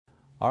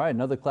All right,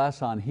 another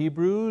class on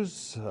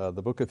Hebrews,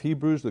 the book of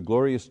Hebrews, the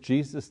glorious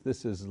Jesus.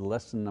 This is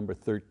lesson number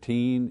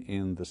 13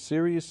 in the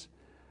series,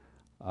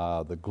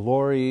 the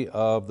glory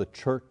of the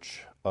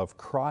Church of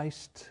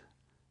Christ.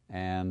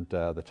 And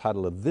the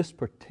title of this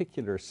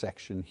particular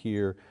section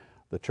here,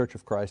 the Church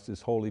of Christ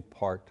is Holy,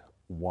 Part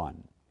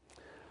 1.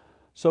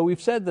 So we've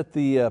said that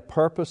the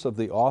purpose of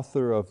the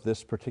author of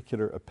this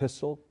particular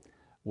epistle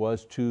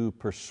was to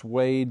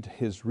persuade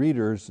his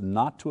readers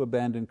not to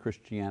abandon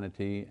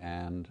Christianity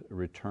and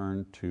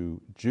return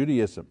to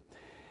Judaism.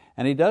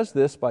 And he does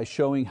this by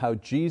showing how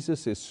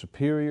Jesus is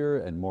superior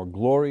and more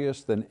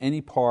glorious than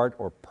any part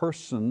or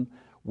person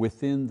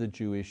within the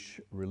Jewish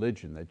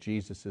religion, that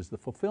Jesus is the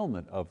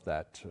fulfillment of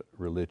that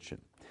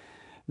religion.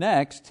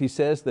 Next, he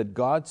says that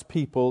God's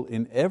people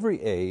in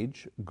every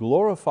age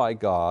glorify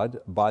God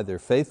by their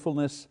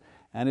faithfulness,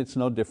 and it's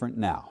no different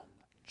now.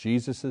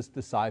 Jesus'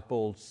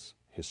 disciples,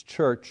 His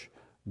church,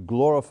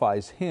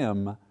 glorifies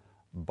Him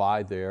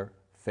by their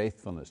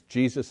faithfulness.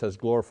 Jesus has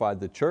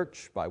glorified the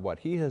church by what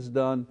He has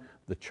done.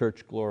 The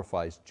church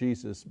glorifies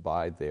Jesus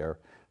by their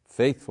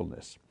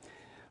faithfulness.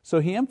 So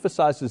he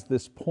emphasizes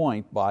this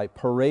point by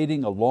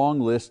parading a long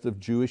list of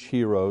Jewish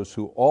heroes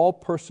who all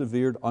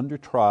persevered under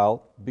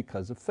trial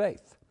because of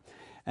faith.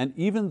 And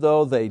even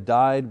though they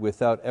died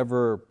without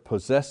ever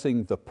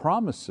possessing the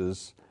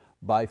promises,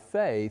 by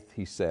faith,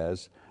 he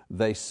says,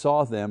 they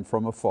saw them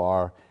from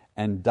afar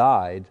and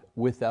died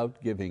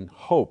without giving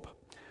hope.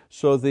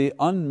 So the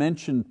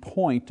unmentioned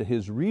point to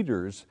his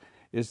readers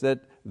is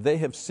that they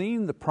have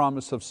seen the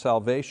promise of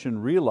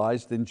salvation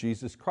realized in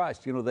Jesus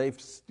Christ.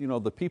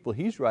 The people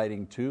he's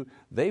writing to,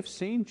 they've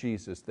seen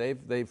Jesus.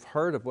 They've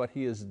heard of what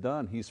He has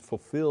done. He's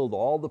fulfilled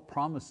all the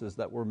promises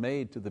that were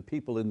made to the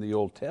people in the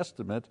Old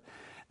Testament,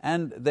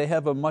 and they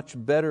have a much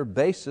better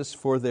basis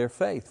for their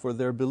faith, for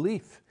their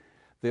belief.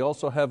 They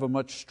also have a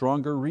much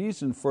stronger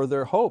reason for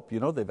their hope.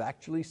 They've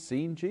actually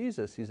seen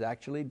Jesus. He's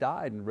actually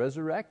died and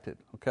resurrected.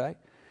 Okay?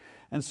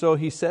 And so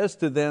he says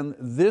to them,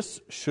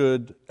 this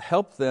should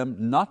help them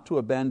not to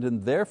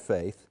abandon their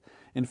faith.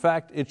 In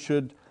fact, it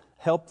should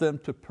help them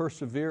to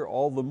persevere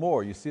all the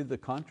more. You see the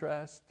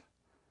contrast?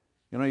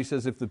 He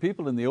says, if the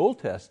people in the Old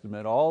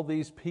Testament, all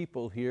these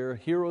people here,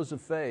 heroes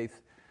of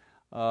faith,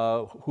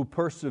 who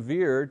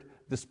persevered,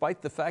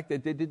 despite the fact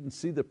that they didn't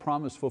see the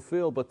promise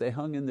fulfilled, but they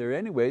hung in there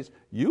anyways,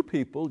 you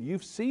people,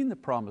 you've seen the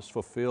promise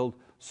fulfilled,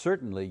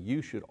 certainly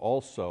you should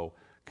also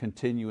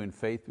continue in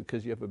faith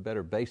because you have a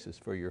better basis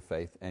for your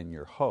faith and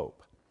your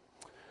hope.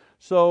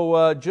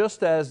 So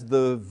just as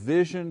the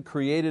vision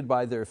created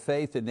by their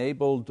faith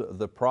enabled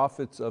the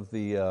prophets of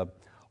the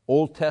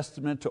Old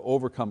Testament to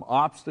overcome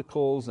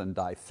obstacles and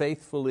die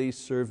faithfully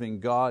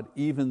serving God,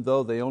 even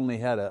though they only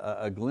had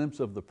a glimpse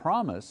of the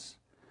promise,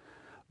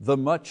 the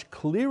much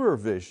clearer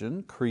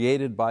vision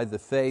created by the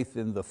faith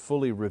in the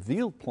fully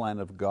revealed plan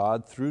of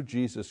God through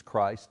Jesus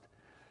Christ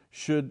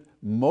should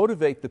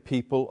motivate the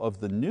people of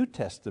the New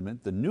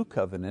Testament, the New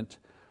Covenant,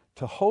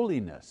 to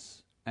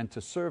holiness and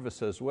to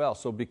service as well.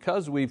 So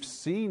because we've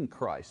seen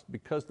Christ,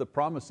 because the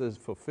promise is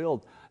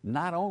fulfilled,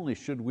 not only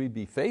should we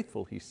be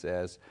faithful, he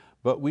says,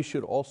 but we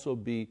should also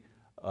be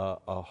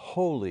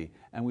holy,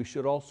 and we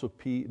should also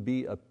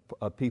be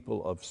a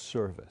people of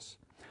service.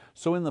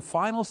 So in the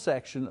final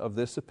section of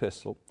this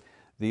epistle,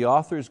 the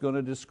author is going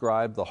to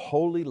describe the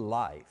holy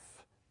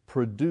life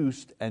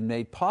produced and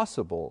made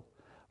possible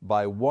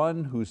by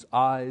one whose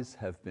eyes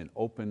have been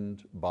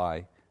opened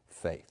by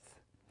faith.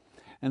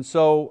 And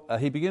so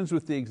he begins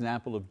with the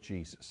example of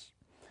Jesus.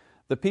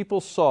 The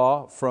people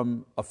saw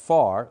from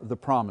afar the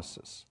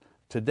promises.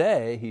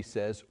 Today, he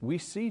says, we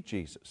see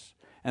Jesus.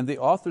 And the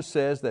author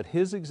says that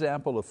his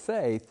example of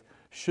faith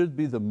should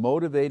be the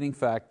motivating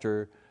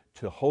factor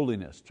to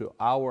holiness, to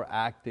our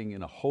acting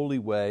in a holy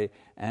way,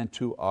 and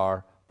to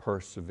our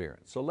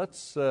perseverance. So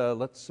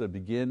let's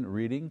begin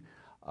reading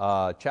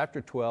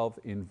chapter 12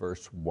 in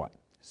verse 1.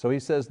 So he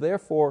says,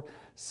 therefore,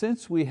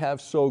 since we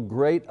have so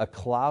great a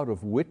cloud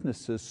of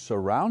witnesses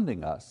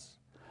surrounding us,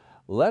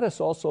 let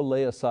us also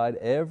lay aside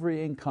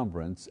every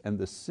encumbrance and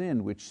the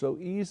sin which so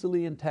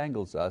easily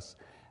entangles us,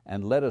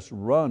 and let us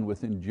run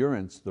with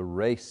endurance the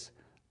race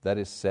that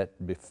is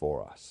set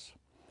before us.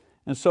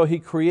 And so he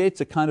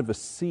creates a kind of a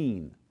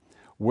scene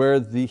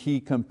where he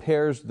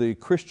compares the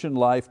Christian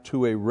life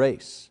to a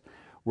race,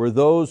 where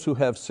those who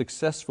have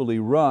successfully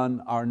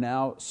run are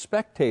now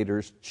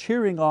spectators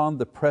cheering on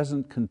the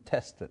present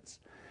contestants.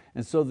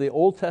 And so the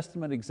Old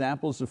Testament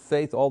examples of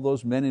faith, all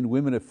those men and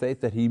women of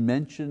faith that he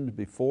mentioned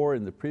before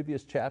in the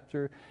previous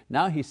chapter,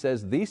 now he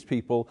says these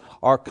people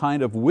are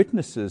kind of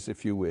witnesses,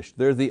 if you wish.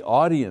 They're the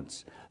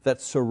audience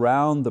that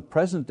surround the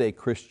present day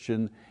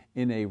Christian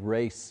in a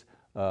race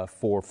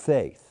for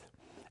faith.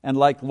 And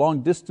like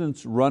long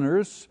distance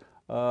runners,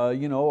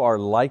 are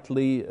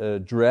lightly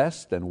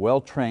dressed and well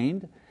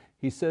trained,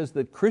 he says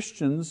that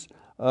Christians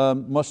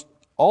must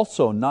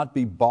also not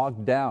be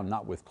bogged down,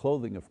 not with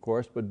clothing of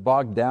course, but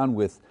bogged down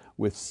with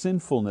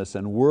sinfulness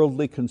and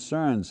worldly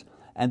concerns,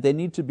 and they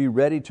need to be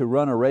ready to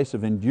run a race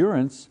of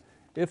endurance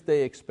if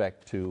they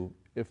expect to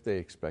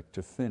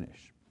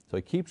finish. So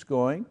he keeps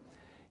going.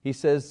 He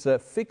says,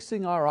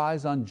 fixing our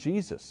eyes on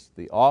Jesus,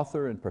 the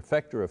author and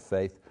perfecter of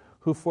faith,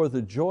 who for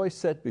the joy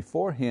set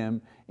before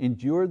Him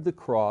endured the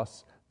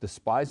cross,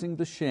 despising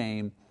the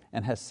shame,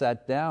 and has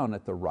sat down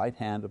at the right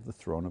hand of the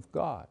throne of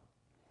God.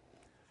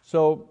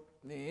 So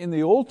in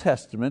the Old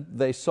Testament,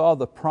 they saw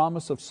the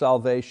promise of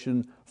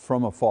salvation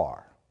from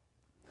afar.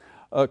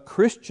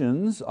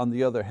 Christians, on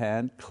the other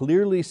hand,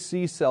 clearly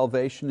see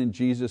salvation in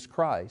Jesus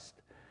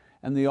Christ,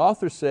 and the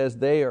author says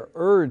they are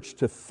urged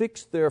to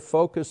fix their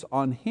focus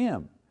on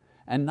Him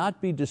and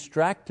not be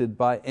distracted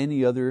by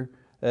any other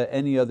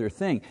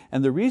thing.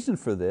 And the reason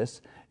for this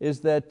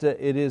is that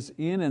it is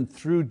in and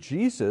through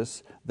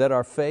Jesus that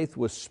our faith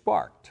was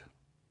sparked.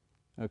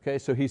 Okay,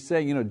 so he's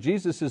saying,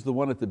 Jesus is the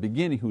one at the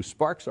beginning who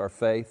sparks our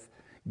faith,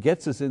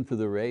 gets us into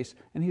the race,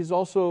 and He's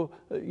also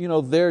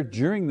there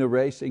during the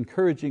race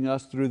encouraging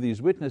us through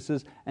these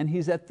witnesses, and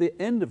He's at the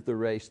end of the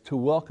race to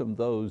welcome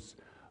those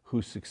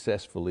who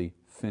successfully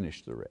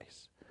finish the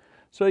race.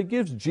 So he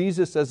gives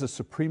Jesus as a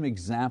supreme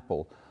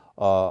example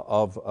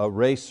of a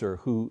racer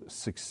who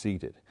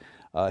succeeded.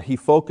 He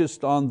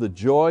focused on the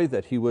joy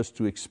that he was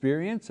to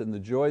experience, and the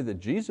joy that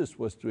Jesus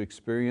was to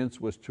experience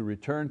was to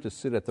return to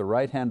sit at the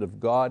right hand of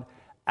God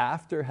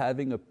after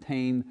having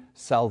obtained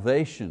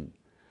salvation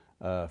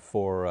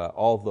for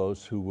all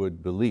those who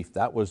would believe.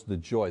 That was the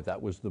joy,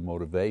 that was the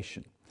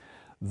motivation.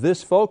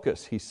 This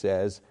focus, he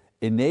says,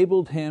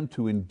 enabled him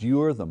to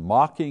endure the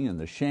mocking and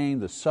the shame,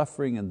 the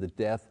suffering and the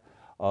death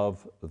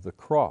of the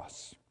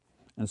cross.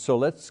 And so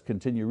let's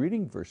continue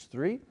reading verse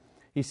 3.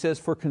 He says,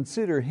 for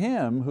consider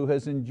Him who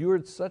has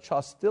endured such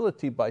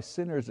hostility by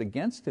sinners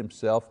against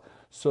Himself,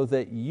 so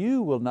that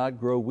you will not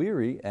grow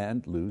weary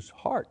and lose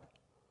heart.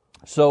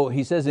 So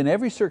he says, in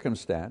every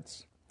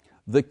circumstance,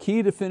 the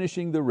key to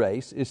finishing the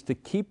race is to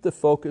keep the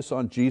focus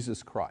on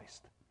Jesus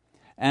Christ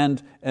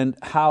and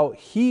how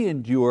He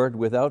endured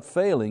without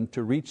failing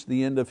to reach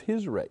the end of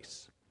His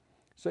race.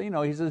 So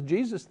he says,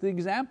 Jesus the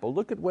example,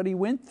 look at what He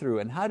went through,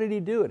 and how did He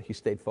do it? He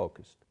stayed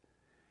focused.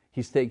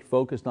 He stayed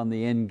focused on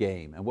the end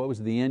game. And what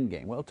was the end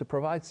game? Well, to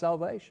provide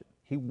salvation.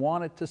 He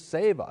wanted to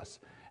save us.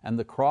 And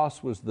the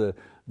cross was the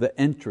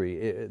entry.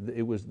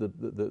 It was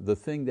the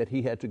thing that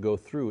He had to go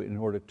through in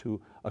order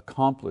to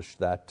accomplish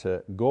that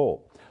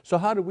goal. So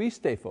how do we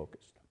stay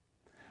focused?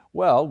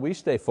 Well, we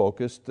stay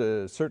focused,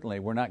 certainly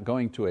we're not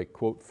going to a,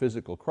 quote,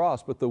 physical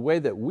cross, but the way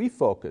that we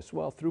focus,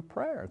 well, through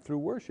prayer, through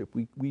worship,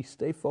 we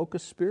stay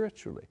focused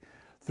spiritually.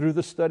 Through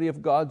the study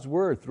of God's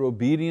Word, through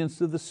obedience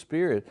to the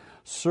Spirit,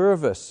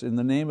 service in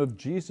the name of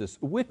Jesus,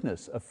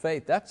 witness of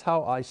faith. That's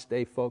how I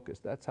stay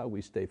focused. That's how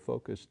we stay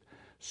focused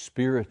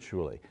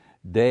spiritually,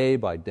 day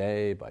by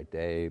day by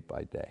day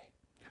by day.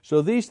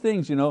 So these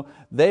things,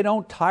 they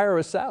don't tire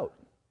us out.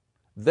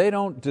 They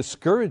don't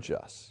discourage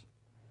us.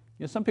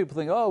 Some people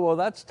think, oh, well,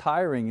 that's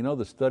tiring,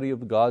 the study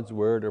of God's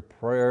Word or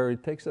prayer,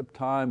 it takes up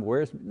time.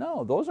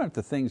 No, those aren't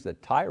the things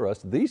that tire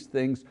us. These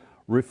things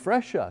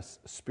refresh us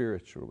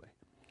spiritually.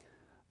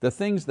 The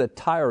things that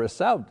tire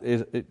us out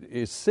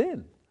is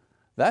sin.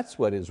 That's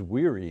what is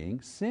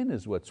wearying. Sin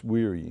is what's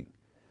wearying.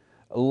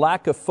 A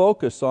lack of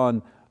focus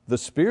on the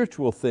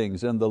spiritual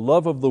things and the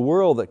love of the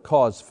world that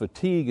cause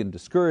fatigue and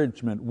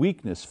discouragement,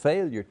 weakness,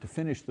 failure to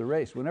finish the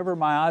race. Whenever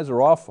my eyes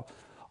are off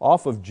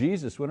of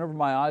Jesus, whenever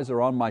my eyes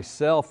are on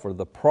myself or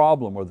the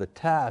problem or the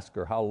task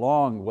or how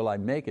long will I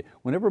make it,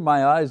 whenever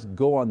my eyes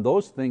go on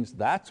those things,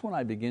 that's when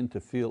I begin to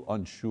feel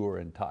unsure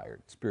and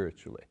tired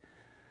spiritually.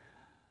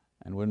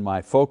 And when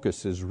my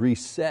focus is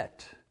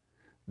reset,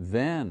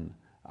 then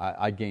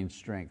I gain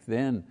strength.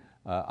 Then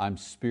I'm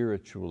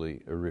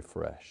spiritually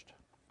refreshed.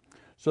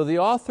 So the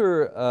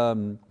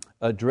author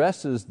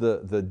addresses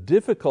the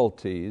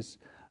difficulties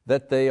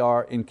that they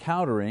are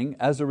encountering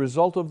as a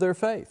result of their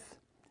faith.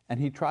 And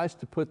he tries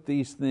to put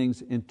these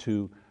things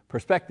into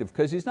perspective,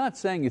 because he's not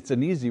saying it's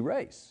an easy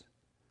race.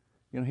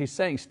 He's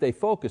saying stay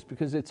focused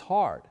because it's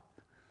hard.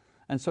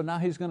 And so now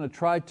he's going to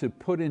try to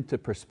put into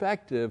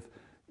perspective,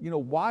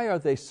 why are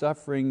they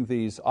suffering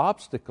these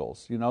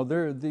obstacles?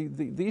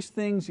 These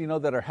things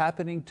that are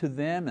happening to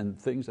them and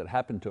things that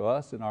happen to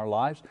us in our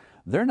lives,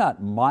 they're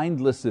not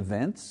mindless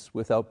events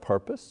without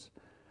purpose,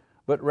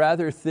 but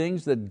rather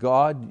things that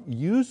God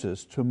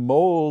uses to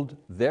mold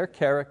their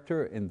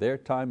character in their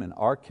time and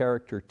our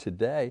character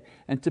today,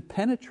 and to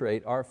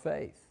penetrate our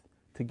faith,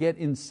 to get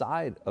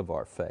inside of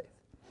our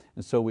faith.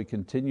 And so we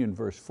continue in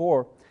verse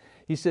 4.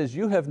 He says,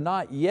 you have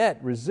not yet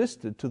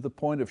resisted to the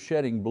point of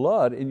shedding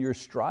blood in your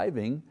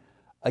striving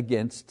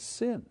against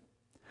sin.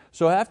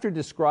 So after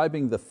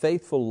describing the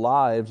faithful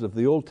lives of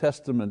the Old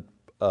Testament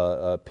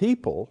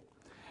people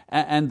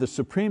and the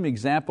supreme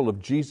example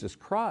of Jesus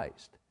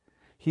Christ,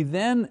 he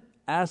then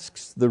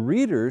asks the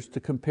readers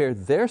to compare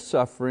their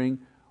suffering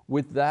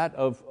with that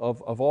of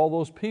all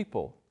those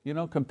people.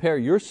 Compare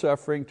your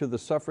suffering to the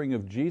suffering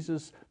of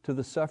Jesus, to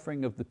the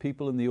suffering of the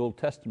people in the Old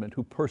Testament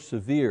who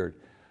persevered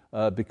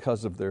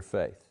because of their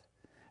faith.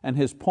 And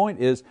his point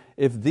is,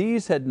 if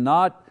these had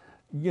not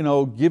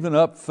given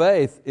up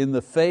faith in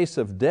the face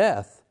of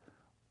death,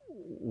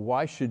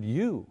 why should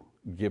you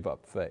give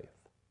up faith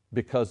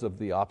because of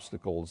the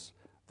obstacles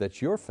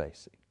that you're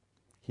facing?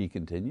 He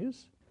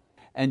continues,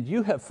 and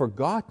you have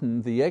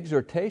forgotten the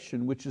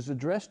exhortation which is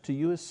addressed to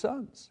you as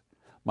sons.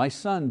 My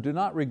son, do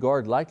not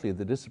regard lightly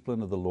the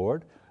discipline of the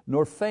Lord,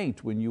 nor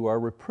faint when you are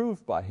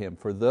reproved by Him.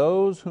 For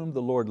those whom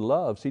the Lord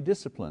loves, He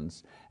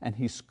disciplines, and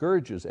He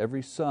scourges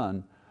every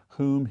son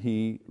whom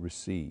He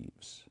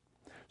receives.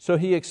 So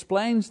he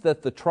explains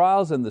that the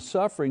trials and the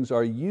sufferings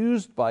are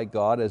used by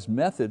God as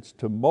methods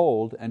to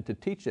mold and to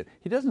teach it.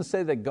 He doesn't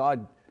say that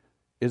God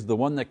is the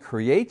one that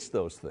creates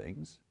those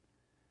things.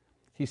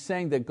 He's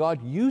saying that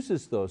God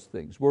uses those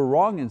things. We're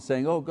wrong in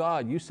saying, oh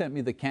God, you sent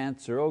me the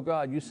cancer. Oh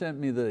God, you sent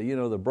me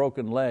the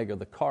broken leg or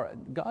the car.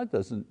 God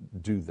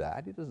doesn't do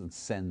that. He doesn't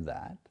send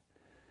that.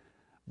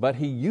 But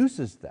He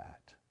uses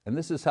that. And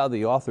this is how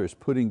the author is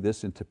putting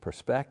this into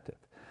perspective.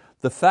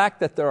 The fact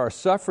that there are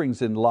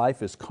sufferings in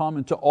life is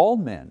common to all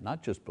men,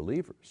 not just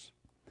believers.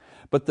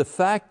 But the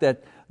fact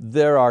that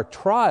there are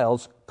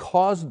trials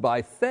caused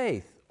by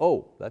faith,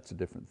 oh, that's a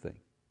different thing.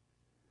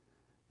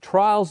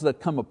 Trials that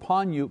come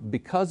upon you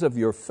because of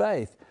your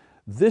faith,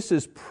 this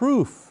is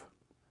proof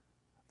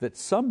that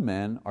some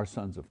men are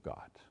sons of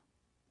God.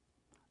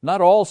 Not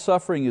all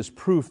suffering is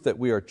proof that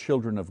we are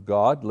children of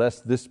God,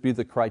 lest this be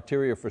the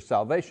criteria for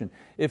salvation.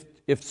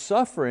 If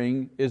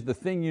suffering is the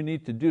thing you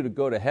need to do to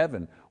go to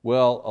heaven,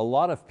 well, a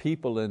lot of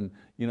people in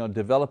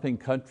developing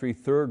countries,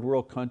 third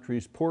world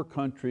countries, poor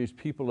countries,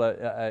 people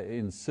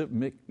in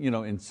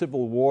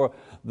civil war,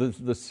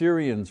 the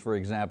Syrians, for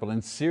example,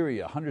 in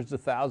Syria, hundreds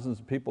of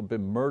thousands of people have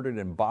been murdered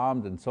and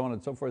bombed and so on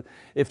and so forth.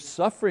 If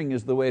suffering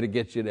is the way to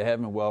get you to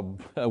heaven, well,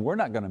 we're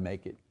not going to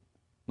make it,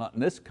 not in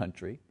this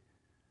country.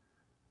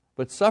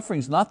 But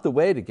suffering's not the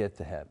way to get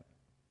to heaven.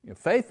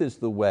 Faith is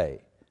the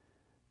way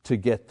to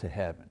get to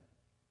heaven.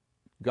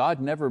 God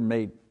never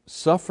made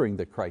suffering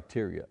the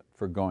criteria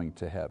for going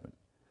to heaven.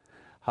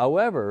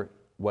 However,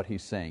 what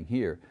he's saying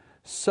here,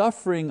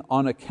 suffering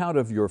on account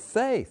of your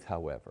faith,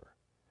 however,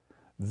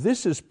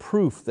 this is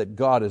proof that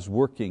God is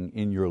working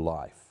in your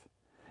life.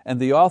 And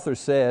the author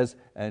says,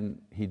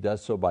 and he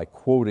does so by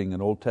quoting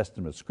an Old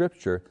Testament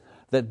scripture,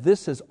 that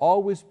this has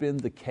always been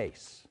the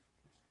case.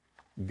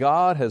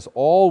 God has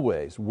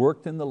always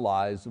worked in the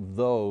lives of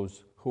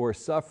those who are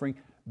suffering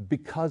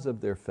because of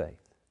their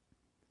faith.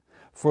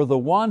 For the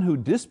one who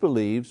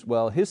disbelieves,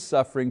 well, his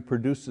suffering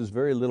produces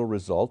very little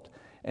result,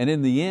 and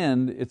in the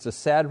end, it's a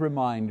sad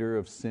reminder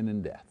of sin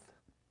and death.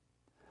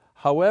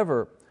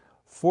 However,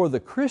 for the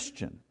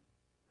Christian,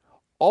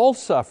 all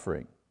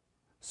suffering,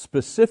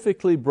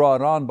 specifically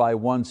brought on by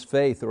one's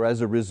faith or as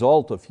a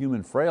result of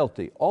human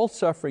frailty, all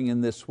suffering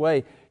in this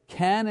way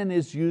can and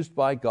is used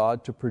by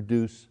God to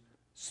produce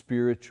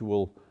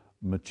spiritual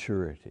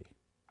maturity.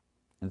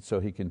 And so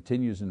he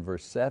continues in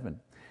verse 7.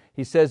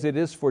 He says, it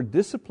is for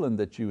discipline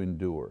that you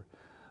endure.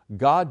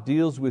 God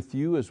deals with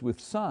you as with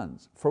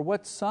sons. For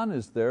what son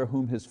is there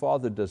whom his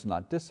father does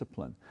not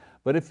discipline?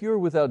 But if you are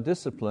without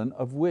discipline,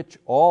 of which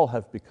all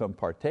have become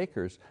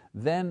partakers,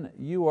 then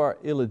you are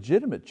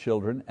illegitimate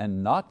children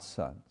and not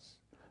sons.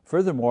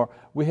 Furthermore,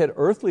 we had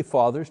earthly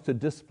fathers to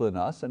discipline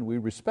us, and we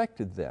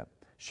respected them.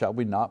 Shall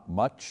we not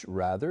much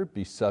rather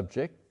be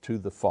subject to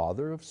the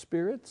Father of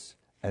spirits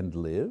and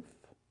live?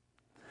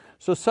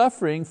 So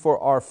suffering for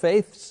our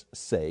faith's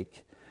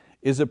sake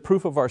is a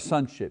proof of our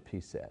sonship,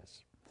 he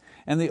says.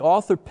 And the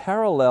author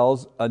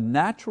parallels a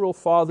natural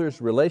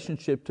father's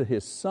relationship to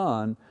his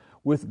son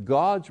with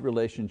God's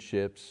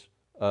relationship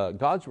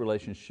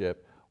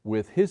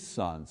with his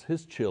sons,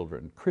 his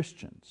children,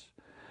 Christians.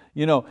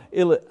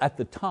 At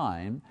the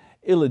time,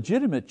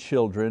 illegitimate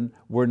children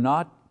were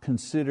not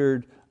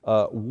considered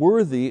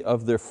worthy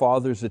of their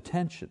father's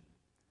attention.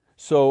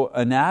 So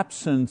an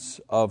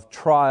absence of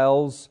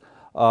trials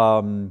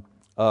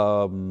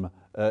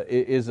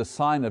is a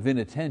sign of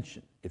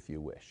inattention, if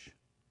you wish.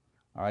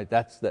 All right,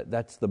 that's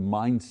the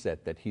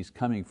mindset that he's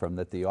coming from,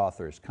 that the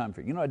author is coming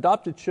from.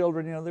 Adopted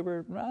children,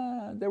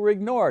 they were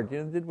ignored.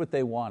 Did what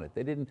they wanted.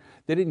 They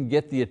didn't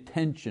get the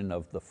attention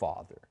of the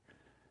father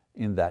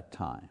in that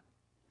time.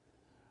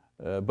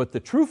 But the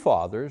true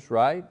fathers,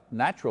 right,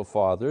 natural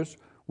fathers,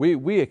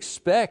 we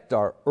expect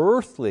our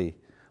earthly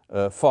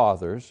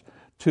fathers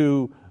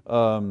to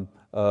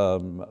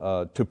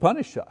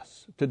punish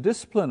us, to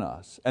discipline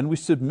us, and we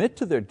submit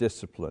to their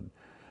discipline.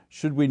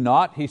 Should we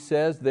not, he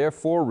says,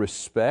 therefore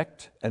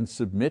respect and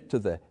submit to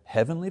the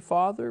Heavenly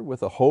Father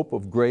with a hope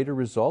of greater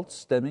results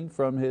stemming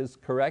from His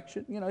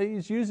correction?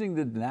 He's using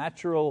the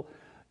natural,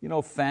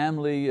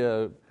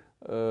 family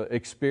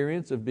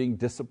experience of being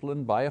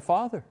disciplined by a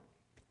father.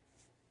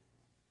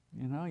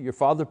 Your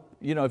father,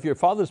 if your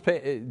father's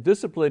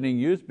disciplining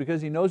you, it's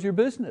because he knows your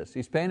business.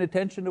 He's paying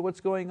attention to what's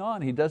going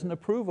on. He doesn't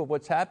approve of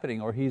what's happening,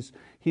 or he's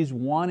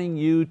wanting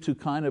you to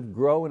kind of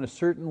grow in a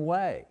certain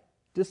way,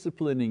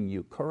 disciplining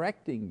you,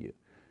 correcting you.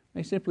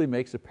 He simply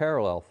makes a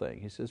parallel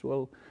thing. He says,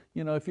 well,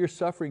 if you're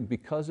suffering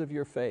because of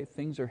your faith,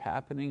 things are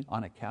happening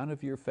on account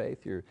of your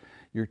faith,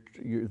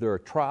 there are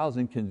trials,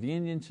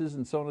 inconveniences,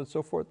 and so on and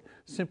so forth,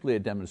 simply a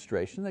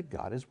demonstration that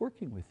God is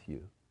working with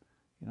you.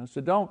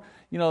 So don't,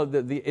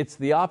 it's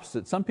the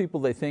opposite. Some people,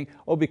 they think,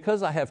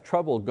 because I have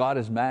trouble, God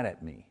is mad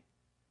at me,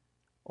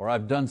 or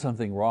I've done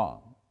something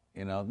wrong.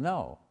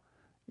 No.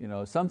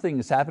 Something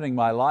is happening in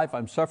my life,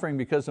 I'm suffering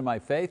because of my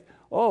faith.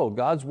 Oh,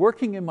 God's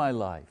working in my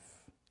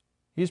life.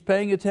 He's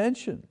paying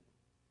attention.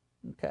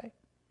 Okay.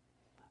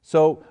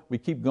 So we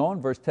keep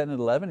going, verse 10 and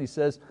 11, he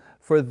says,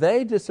 "For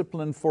they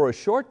discipline for a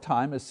short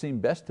time as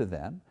seemed best to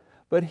them,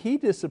 but He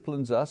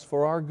disciplines us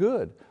for our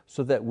good,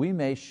 so that we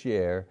may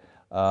share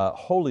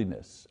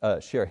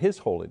share His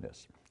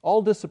holiness.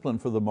 All discipline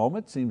for the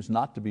moment seems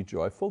not to be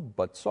joyful,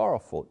 but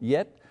sorrowful.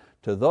 Yet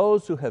to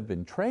those who have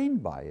been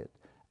trained by it,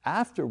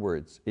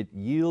 afterwards it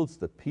yields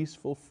the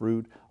peaceful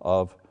fruit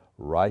of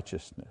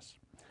righteousness."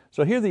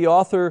 So here the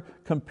author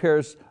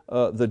compares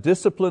the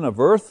discipline of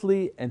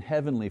earthly and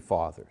heavenly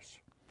fathers.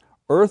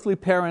 Earthly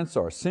parents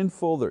are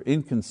sinful, they're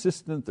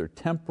inconsistent, they're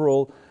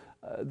temporal,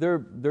 they're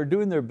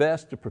doing their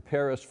best to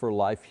prepare us for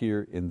life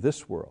here in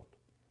this world.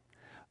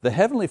 The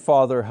Heavenly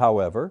Father,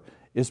 however,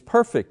 is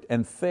perfect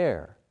and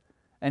fair,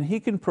 and He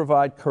can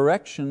provide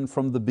correction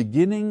from the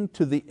beginning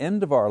to the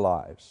end of our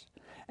lives,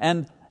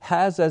 and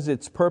has as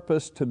its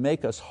purpose to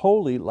make us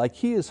holy like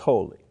He is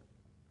holy,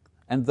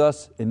 and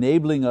thus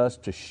enabling us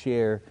to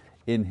share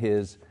in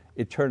His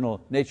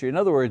eternal nature. In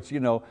other words,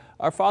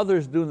 our Father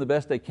is doing the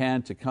best they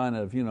can to kind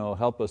of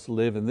help us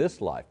live in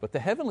this life, but the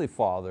Heavenly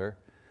Father,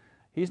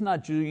 He's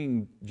not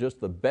doing just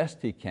the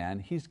best He can,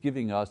 He's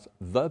giving us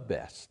the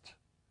best,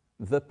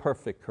 the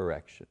perfect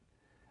correction.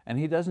 And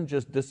He doesn't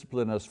just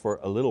discipline us for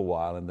a little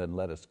while and then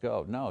let us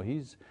go. No,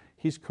 He's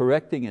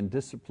correcting and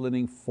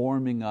disciplining,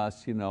 forming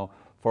us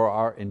for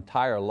our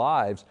entire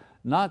lives,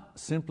 not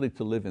simply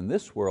to live in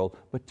this world,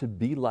 but to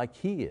be like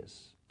He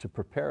is, to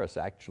prepare us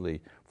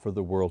actually for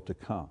the world to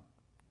come.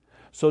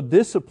 So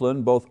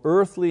discipline, both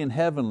earthly and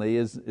heavenly,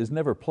 is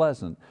never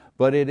pleasant,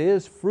 but it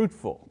is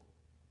fruitful,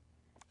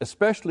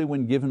 especially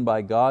when given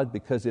by God,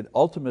 because it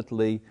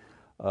ultimately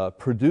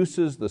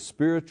produces the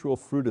spiritual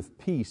fruit of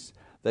peace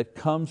that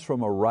comes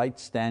from a right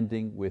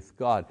standing with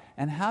God.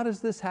 And how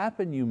does this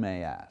happen, you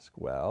may ask?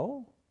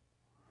 Well,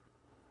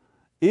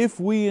 if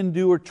we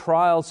endure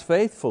trials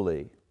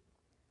faithfully,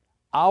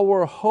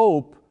 our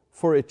hope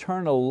for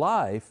eternal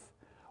life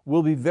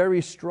will be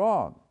very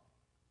strong.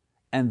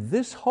 And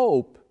this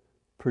hope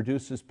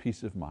produces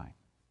peace of mind.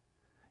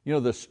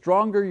 The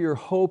stronger your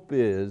hope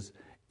is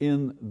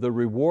in the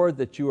reward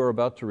that you are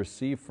about to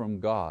receive from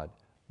God,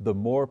 the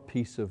more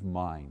peace of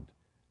mind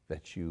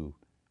that you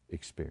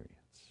experience.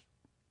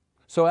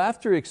 So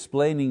after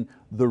explaining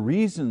the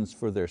reasons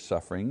for their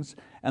sufferings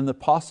and the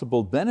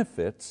possible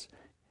benefits,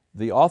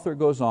 the author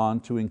goes on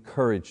to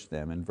encourage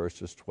them in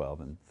verses 12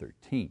 and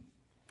 13.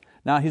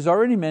 Now he's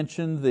already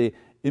mentioned the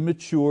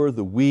immature,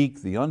 the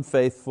weak, the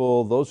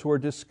unfaithful, those who are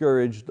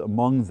discouraged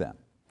among them.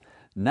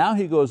 Now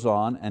he goes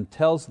on and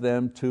tells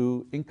them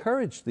to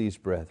encourage these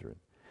brethren.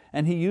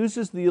 And he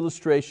uses the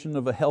illustration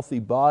of a healthy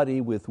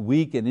body with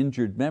weak and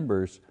injured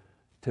members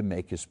to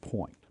make his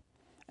point.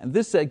 And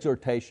this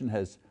exhortation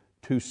has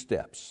two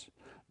steps.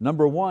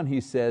 Number one,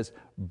 he says,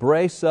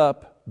 brace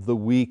up the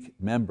weak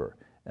member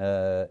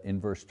in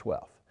verse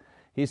 12.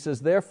 He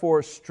says,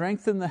 therefore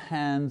strengthen the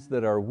hands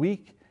that are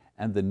weak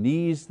and the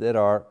knees that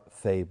are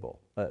feeble.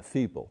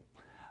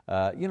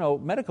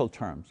 Medical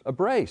terms, a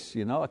brace,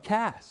 a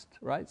cast,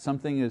 right?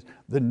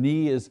 The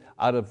knee is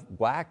out of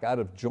whack, out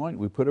of joint.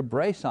 We put a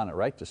brace on it,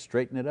 right, to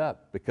straighten it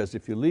up. Because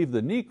if you leave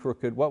the knee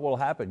crooked, what will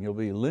happen? You'll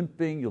be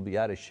limping, you'll be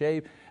out of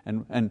shape.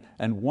 And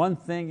one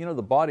thing,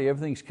 the body,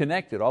 everything's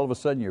connected. All of a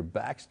sudden your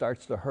back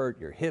starts to hurt,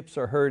 your hips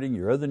are hurting,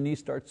 your other knee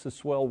starts to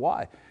swell.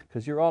 Why?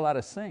 Because you're all out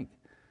of sync.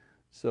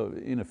 So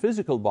in a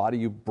physical body,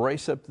 you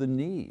brace up the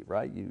knee,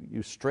 right?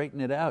 You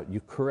straighten it out,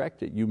 you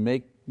correct it, you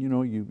make, you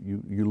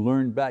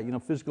learn back,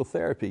 physical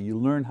therapy, you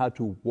learn how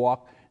to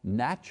walk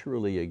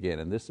naturally again,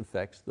 and this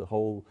affects the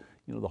whole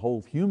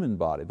human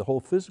body, the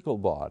whole physical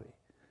body.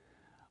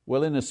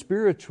 Well, in a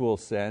spiritual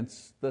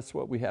sense, that's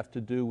what we have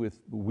to do with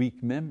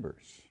weak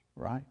members,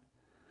 right?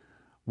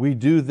 We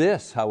do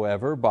this,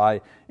 however,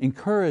 by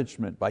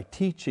encouragement, by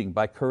teaching,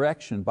 by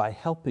correction, by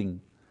helping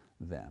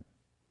them.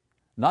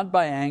 Not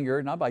by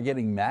anger, not by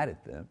getting mad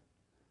at them,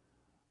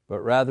 but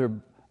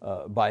rather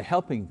by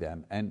helping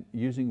them and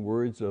using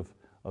words of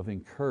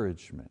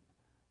encouragement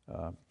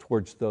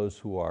towards those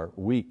who are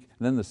weak.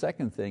 And then the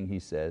second thing he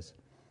says,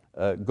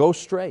 go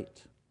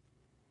straight.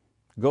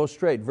 Go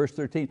straight, verse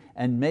 13,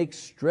 and make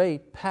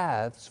straight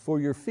paths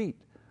for your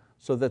feet,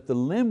 so that the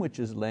limb which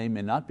is lame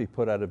may not be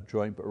put out of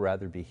joint, but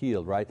rather be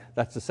healed, right?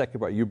 That's the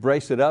second part. You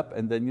brace it up,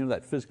 and then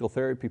that physical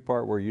therapy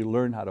part where you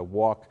learn how to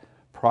walk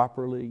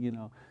properly,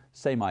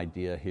 same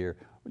idea here.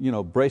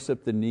 Brace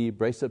up the knee,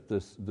 brace up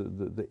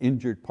the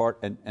injured part,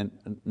 and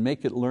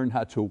make it learn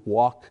how to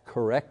walk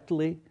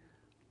correctly,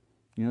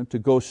 to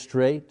go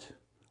straight.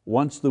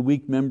 Once the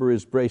weak member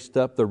is braced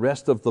up, the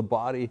rest of the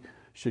body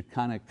should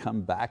kind of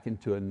come back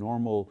into a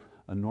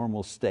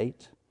normal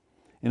state.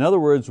 In other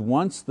words,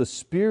 once the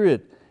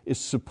spirit is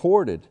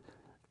supported,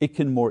 it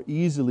can more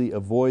easily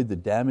avoid the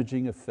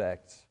damaging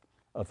effects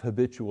of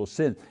habitual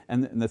sin.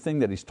 And the thing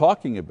that he's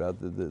talking about,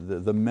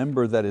 the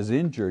member that is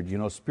injured,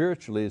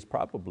 spiritually is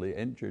probably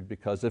injured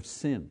because of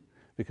sin,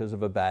 because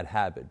of a bad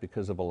habit,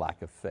 because of a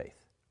lack of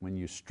faith. when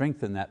you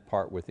strengthen that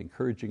part with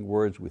encouraging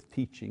words, with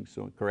teaching,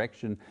 so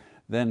correction,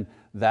 then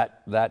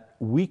that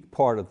weak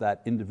part of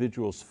that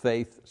individual's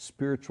faith,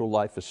 spiritual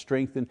life is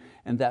strengthened,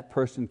 and that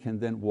person can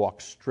then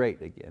walk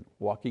straight again,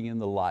 walking in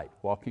the light,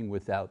 walking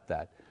without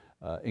that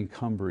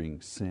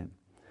encumbering sin.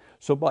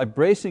 So by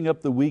bracing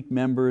up the weak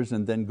members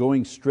and then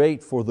going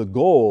straight for the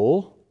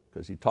goal,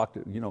 because he talked,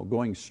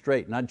 going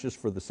straight, not just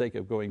for the sake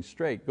of going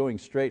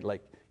straight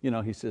like,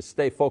 he says,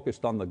 stay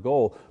focused on the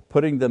goal,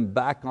 putting them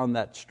back on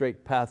that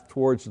straight path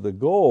towards the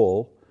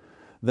goal,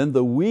 then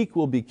the weak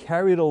will be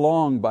carried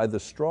along by the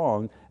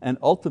strong, and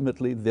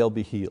ultimately they'll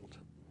be healed.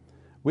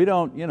 We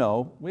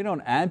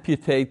don't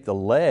amputate the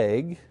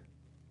leg,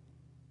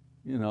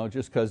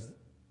 just because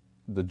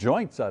the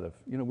joint's out of,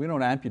 we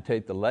don't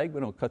amputate the leg, we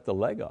don't cut the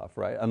leg off,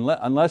 right?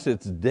 Unless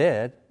it's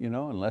dead,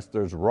 unless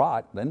there's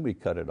rot, then we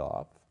cut it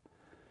off.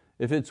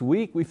 If it's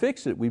weak, we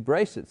fix it, we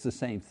brace it. It's the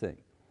same thing.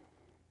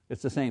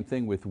 It's the same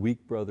thing with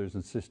weak brothers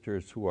and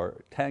sisters who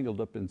are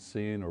tangled up in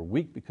sin or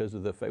weak because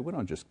of the faith. We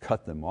don't just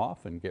cut them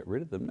off and get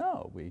rid of them.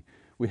 No, we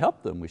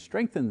help them, we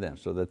strengthen them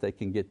so that they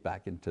can get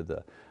back into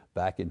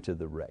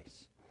the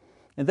race.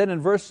 And then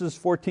in verses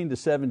 14 to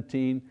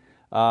 17,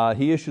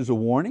 he issues a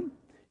warning.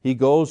 He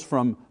goes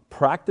from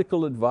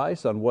practical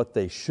advice on what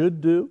they should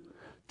do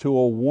to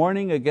a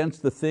warning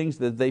against the things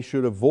that they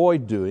should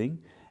avoid doing.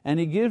 And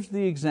he gives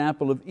the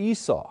example of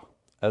Esau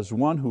as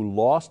one who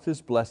lost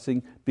his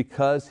blessing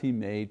because he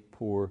made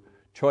poor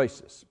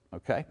choices.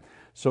 Okay?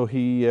 So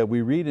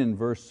we read in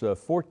verse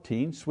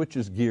 14,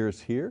 switches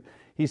gears here.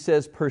 He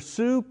says,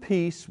 pursue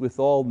peace with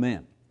all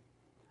men.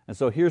 And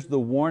so here's the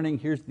warning,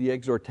 here's the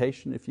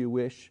exhortation if you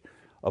wish.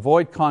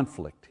 Avoid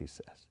conflict, he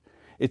says.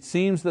 It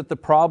seems that the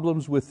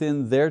problems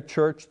within their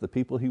church, the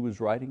people he was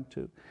writing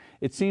to,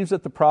 it seems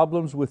that the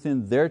problems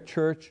within their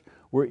church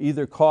were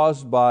either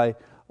caused by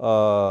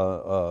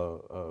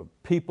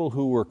people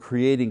who were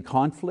creating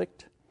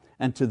conflict,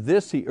 and to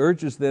this he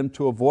urges them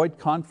to avoid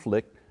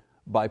conflict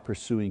by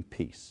pursuing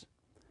peace.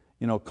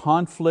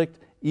 Conflict,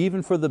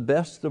 even for the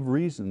best of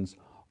reasons,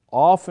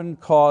 often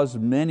cause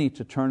many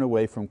to turn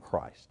away from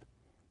Christ.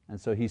 And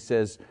so he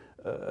says,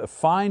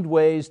 find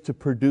ways to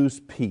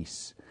produce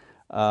peace.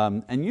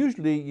 And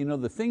usually,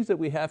 the things that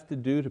we have to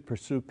do to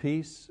pursue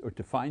peace or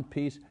to find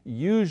peace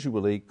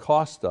usually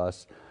cost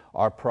us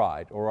our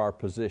pride or our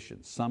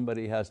position.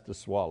 Somebody has to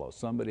swallow,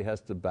 somebody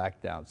has to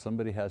back down,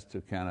 somebody has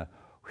to kind of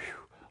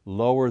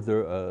lower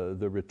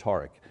the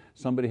rhetoric,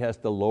 somebody has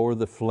to lower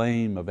the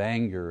flame of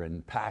anger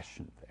and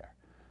passion there.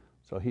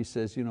 So he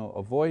says,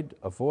 avoid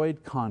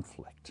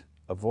conflict,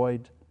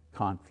 avoid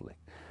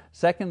conflict.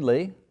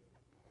 Secondly,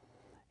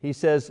 he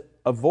says,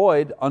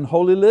 avoid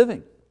unholy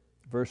living,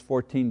 verse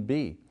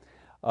 14b.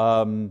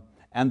 And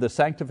the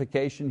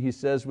sanctification, he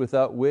says,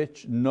 without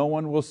which no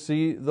one will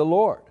see the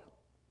Lord.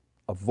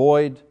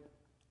 Avoid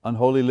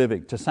unholy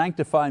living. To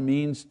sanctify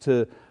means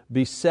to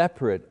be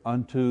separate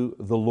unto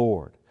the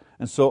Lord.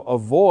 And so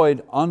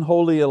avoid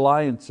unholy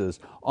alliances,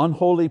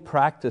 unholy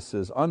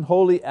practices,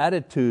 unholy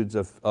attitudes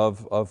of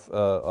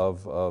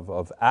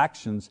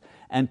actions,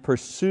 and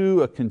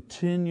pursue a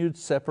continued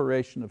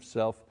separation of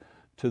self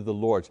to the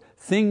Lord's.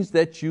 Things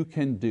that you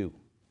can do.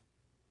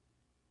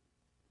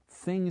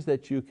 Things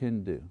that you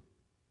can do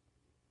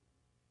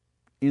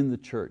in the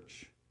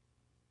church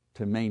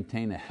to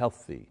maintain a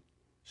healthy,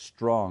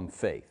 strong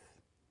faith,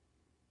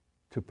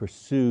 to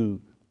pursue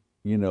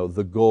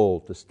the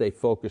goal, to stay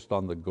focused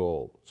on the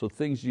goal. So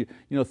things you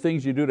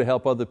do to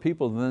help other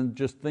people, and then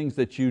just things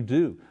that you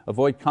do.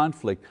 Avoid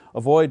conflict,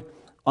 avoid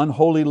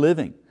unholy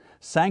living.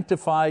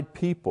 Sanctified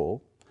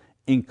people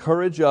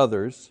encourage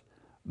others,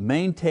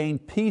 maintain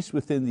peace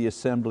within the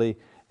assembly,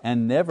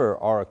 and never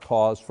are a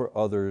cause for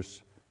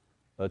others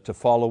to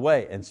fall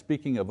away. And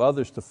speaking of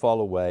others to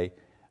fall away,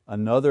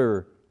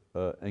 another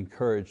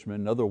encouragement,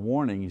 another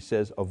warning, he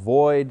says,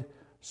 avoid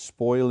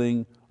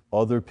spoiling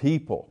other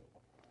people.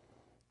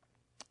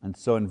 And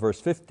so in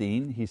verse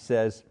 15 he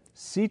says,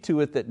 see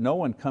to it that no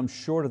one comes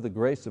short of the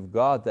grace of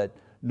God, that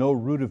no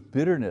root of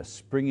bitterness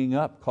springing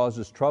up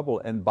causes trouble,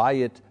 and by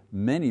it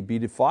many be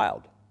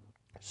defiled.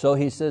 So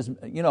he says,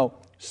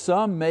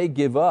 some may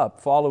give up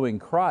following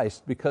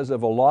Christ because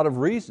of a lot of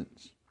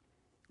reasons.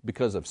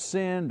 Because of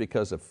sin,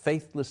 because of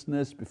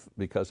faithlessness,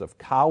 because of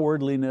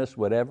cowardliness,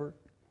 whatever.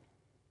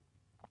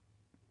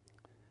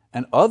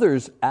 And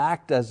others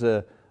act as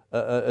a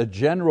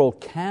general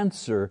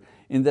cancer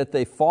in that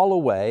they fall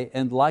away,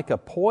 and like a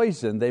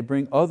poison, they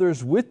bring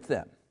others with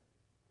them.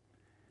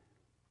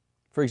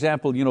 For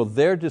example,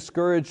 their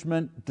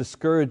discouragement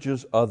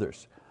discourages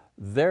others.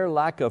 Their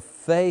lack of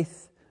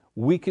faith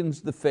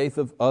weakens the faith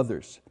of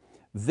others.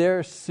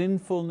 Their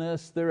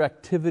sinfulness, their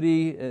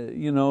activity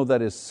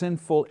that is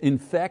sinful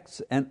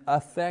infects and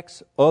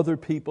affects other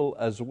people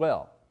as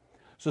well.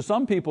 So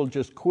some people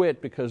just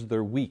quit because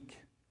they're weak.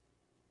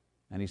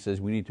 And he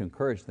says we need to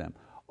encourage them.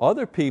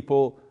 Other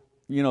people,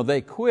 they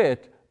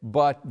quit,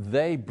 but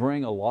they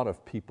bring a lot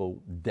of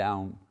people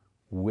down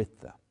with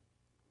them.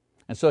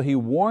 And so he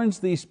warns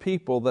these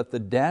people that the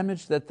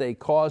damage that they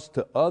cause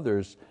to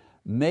others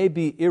may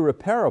be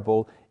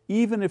irreparable,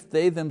 even if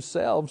they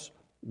themselves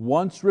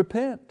once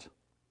repent.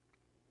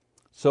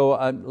 So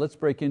let's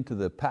break into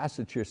the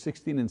passage here,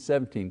 16 and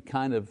 17,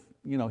 kind of,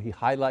 he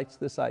highlights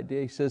this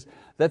idea. He says,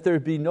 that there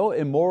be no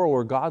immoral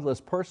or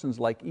godless persons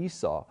like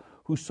Esau,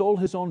 who sold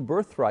his own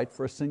birthright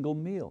for a single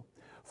meal.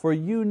 For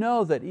you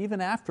know that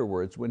even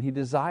afterwards, when he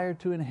desired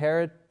to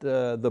inherit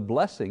the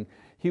blessing,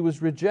 he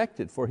was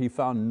rejected, for he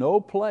found no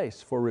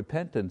place for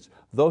repentance,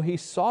 though he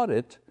sought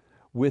it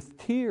with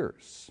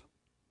tears.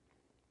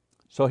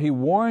 So he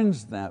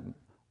warns them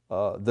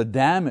the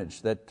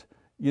damage that,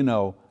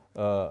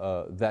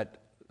 that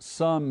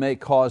some may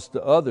cause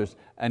to others,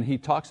 and he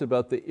talks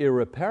about the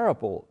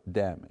irreparable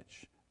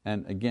damage.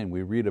 And again,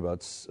 we read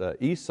about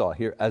Esau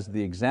here as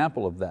the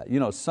example of that.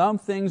 Some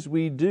things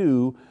we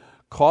do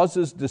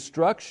causes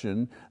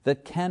destruction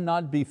that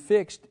cannot be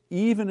fixed,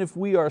 even if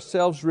we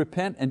ourselves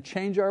repent and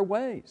change our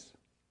ways.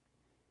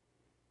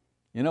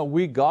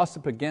 We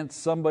gossip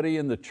against somebody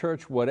in the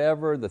church,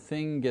 whatever, the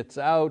thing gets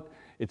out,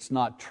 it's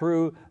not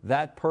true,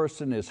 that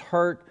person is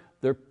hurt,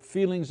 their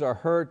feelings are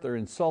hurt, they're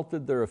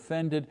insulted, they're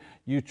offended.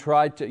 You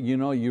try to,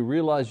 you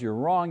realize you're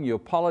wrong, you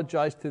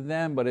apologize to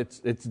them, but it's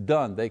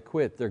done, they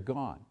quit, they're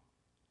gone.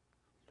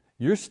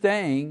 You're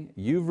staying,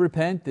 you've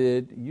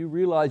repented, you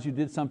realize you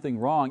did something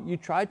wrong, you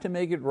tried to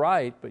make it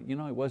right, but it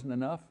wasn't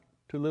enough,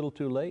 too little,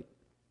 too late.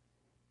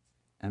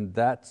 And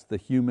that's the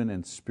human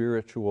and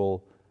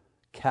spiritual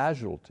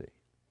casualty.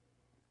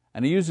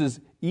 And he uses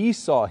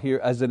Esau here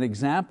as an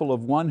example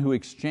of one who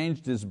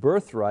exchanged his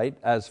birthright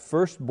as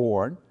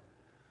firstborn,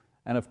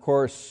 and of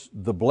course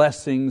the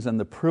blessings and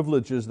the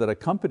privileges that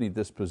accompanied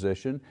this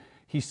position.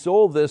 He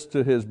sold this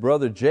to his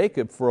brother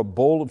Jacob for a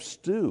bowl of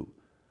stew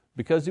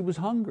because he was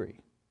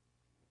hungry.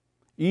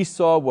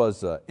 Esau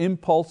was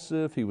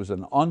impulsive, he was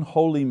an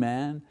unholy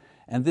man,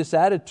 and this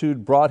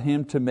attitude brought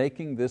him to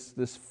making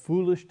this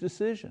foolish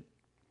decision.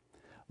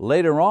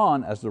 Later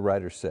on, as the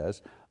writer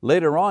says,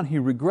 later on he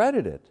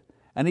regretted it,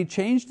 and he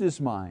changed his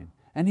mind,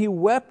 and he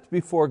wept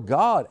before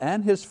God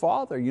and his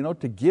father,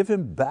 to give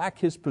him back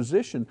his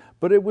position,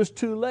 but it was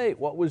too late.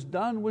 What was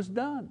done was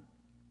done.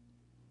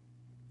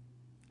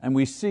 And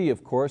we see,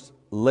 of course,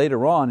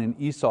 later on in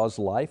Esau's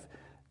life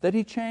that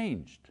he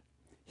changed.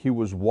 He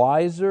was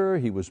wiser,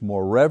 he was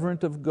more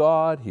reverent of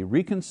God, he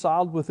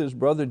reconciled with his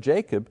brother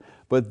Jacob,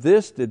 but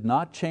this did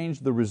not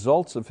change the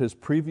results of his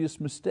previous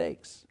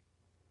mistakes.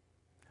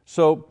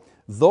 So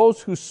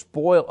those who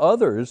spoil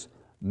others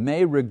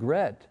may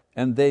regret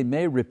and they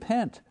may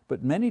repent,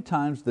 but many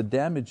times the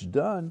damage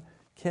done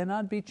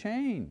cannot be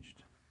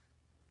changed.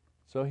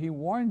 So he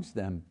warns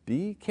them,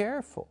 be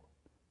careful,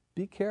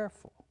 be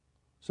careful.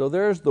 So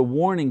there's the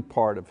warning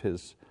part of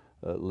his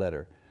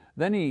letter.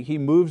 Then he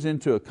moves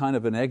into a kind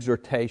of an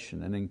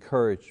exhortation, an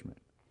encouragement.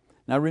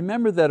 Now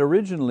remember that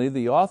originally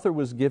the author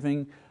was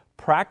giving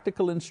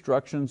practical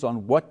instructions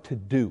on what to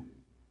do,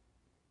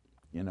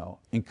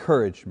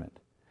 encouragement,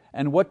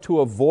 and what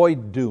to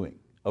avoid doing,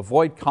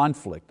 avoid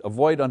conflict,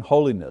 avoid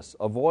unholiness,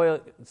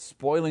 avoid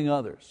spoiling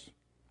others.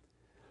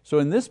 So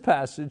in this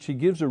passage he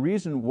gives a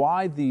reason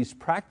why these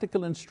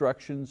practical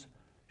instructions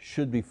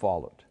should be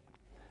followed.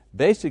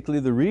 Basically,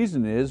 the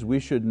reason is we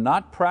should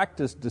not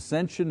practice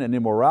dissension and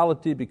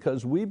immorality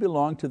because we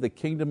belong to the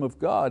kingdom of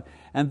God,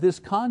 and this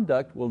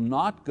conduct will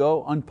not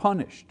go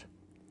unpunished.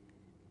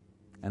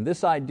 And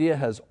this idea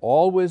has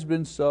always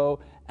been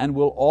so and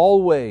will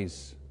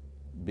always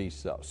be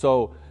so.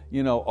 So,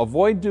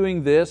 avoid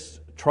doing this,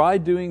 try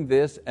doing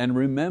this, and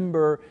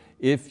remember,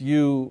 if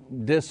you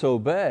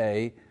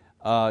disobey,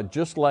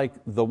 just like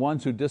the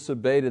ones who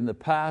disobeyed in the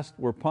past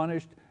were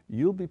punished,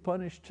 you'll be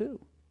punished too.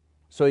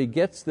 So he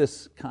gets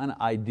this kind of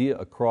idea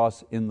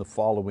across in the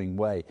following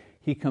way.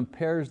 He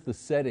compares the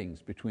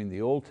settings between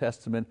the Old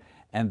Testament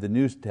and the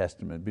New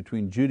Testament,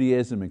 between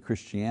Judaism and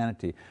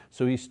Christianity.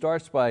 So he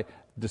starts by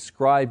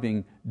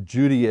describing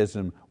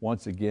Judaism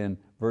once again,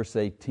 verse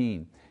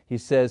 18. He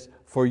says,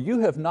 for you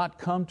have not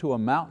come to a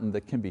mountain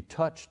that can be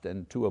touched,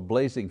 and to a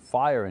blazing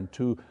fire, and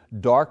to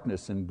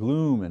darkness and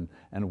gloom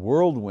and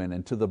whirlwind,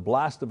 and to the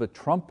blast of a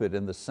trumpet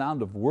and the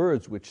sound of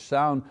words which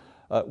sound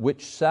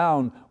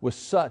was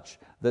such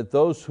that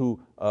those who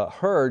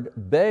heard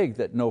begged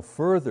that no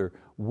further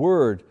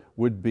word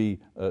would be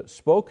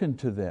spoken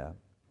to them.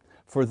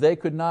 For they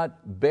could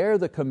not bear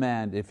the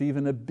command, if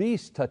even a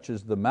beast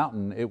touches the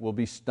mountain, it will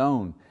be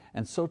stoned.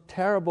 And so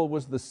terrible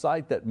was the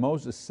sight that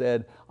Moses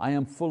said, I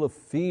am full of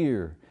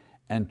fear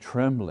and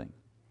trembling.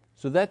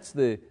 So that's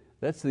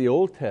the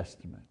Old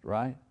Testament,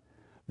 right?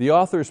 The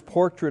author's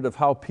portrait of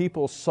how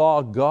people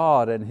saw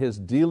God and His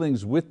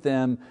dealings with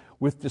them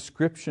with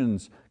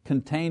descriptions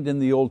contained in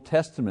the Old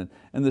Testament.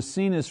 And the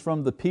scene is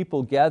from the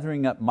people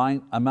gathering at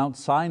Mount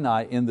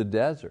Sinai in the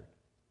desert.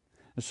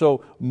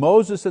 So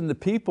Moses and the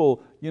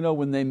people,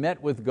 when they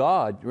met with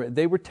God,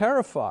 they were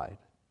terrified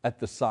at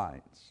the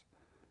signs.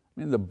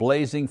 The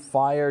blazing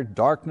fire,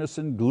 darkness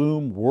and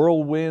gloom,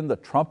 whirlwind, the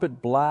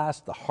trumpet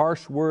blast, the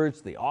harsh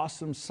words, the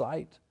awesome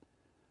sight.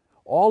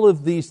 All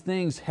of these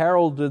things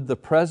heralded the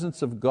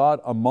presence of God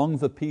among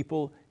the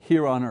people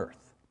here on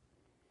earth.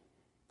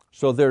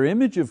 So their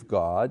image of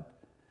God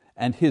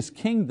and His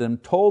kingdom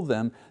told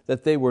them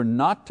that they were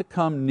not to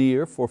come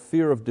near for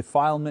fear of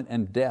defilement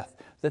and death,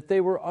 that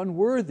they were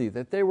unworthy,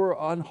 that they were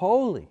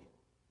unholy.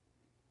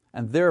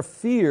 And their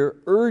fear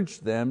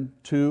urged them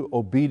to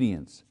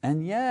obedience.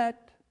 And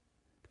yet,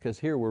 because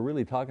here we're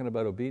really talking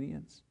about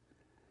obedience,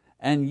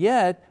 and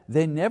yet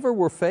they never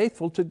were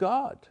faithful to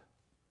God.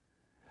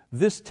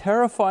 This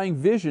terrifying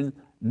vision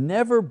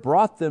never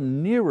brought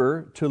them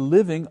nearer to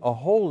living a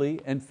holy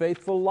and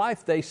faithful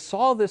life. They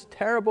saw this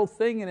terrible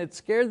thing and it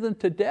scared them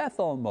to death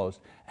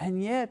almost.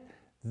 And yet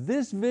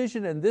this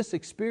vision and this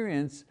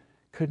experience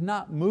could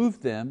not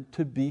move them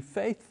to be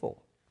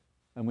faithful.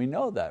 And we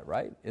know that,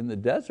 right? In the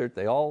desert,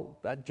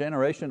 that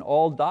generation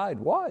all died.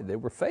 Why? They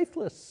were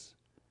faithless.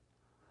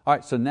 All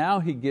right, so now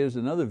he gives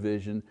another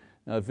vision,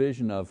 a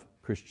vision of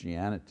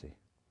Christianity.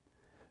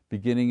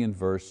 Beginning in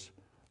verse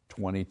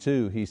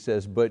 22, he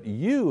says, "But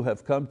you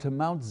have come to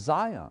Mount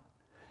Zion,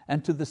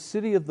 and to the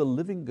city of the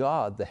living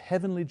God, the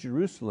heavenly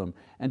Jerusalem,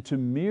 and to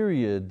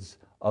myriads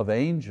of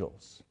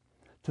angels,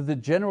 to the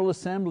general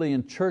assembly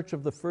and church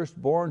of the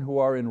firstborn who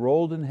are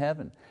enrolled in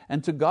heaven,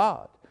 and to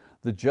God,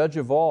 the judge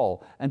of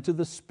all, and to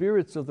the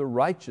spirits of the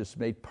righteous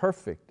made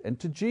perfect, and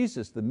to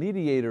Jesus, the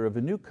mediator of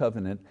a new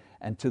covenant,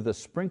 and to the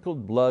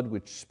sprinkled blood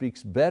which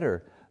speaks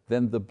better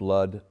than the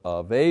blood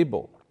of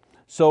Abel."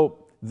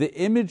 So the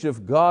image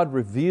of God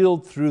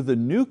revealed through the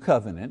new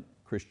covenant,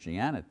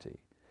 Christianity,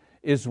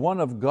 is one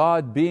of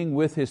God being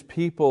with His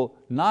people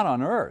not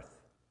on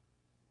earth,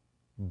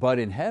 but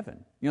in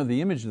heaven.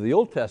 The image of the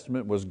Old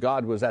Testament was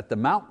God was at the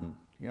mountain.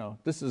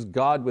 This is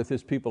God with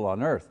His people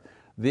on earth.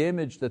 The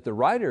image that the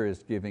writer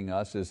is giving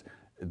us is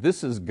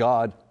this is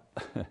God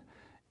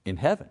in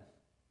heaven,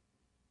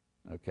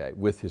 okay,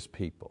 with His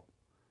people.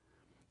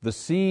 The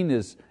scene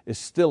is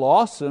still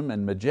awesome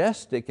and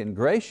majestic and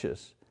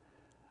gracious,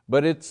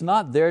 but it's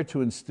not there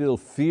to instill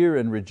fear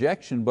and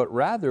rejection, but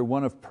rather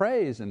one of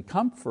praise and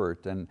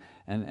comfort and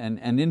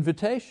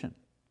invitation.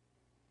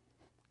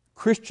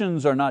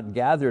 Christians are not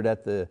gathered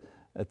at the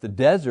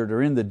desert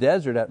or in the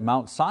desert at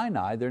Mount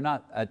Sinai. They're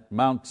not at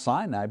Mount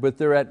Sinai, but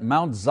they're at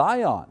Mount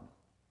Zion.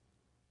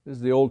 This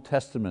is the Old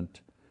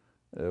Testament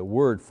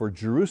word for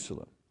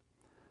Jerusalem.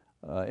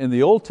 In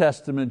the Old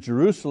Testament,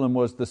 Jerusalem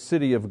was the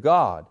city of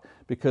God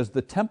because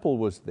the temple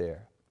was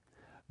there.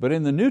 But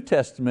in the New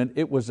Testament,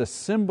 it was a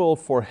symbol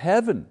for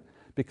heaven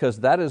because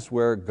that is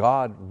where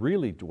God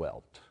really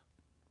dwelt.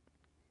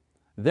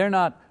 They're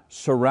not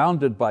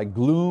surrounded by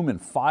gloom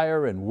and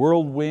fire and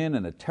whirlwind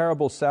and a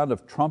terrible sound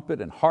of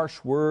trumpet and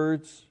harsh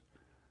words.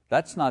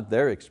 That's not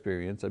their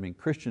experience,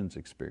 Christians'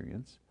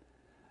 experience.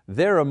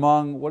 They're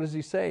among, what does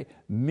he say?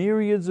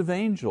 Myriads of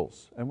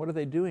angels. And what are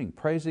they doing?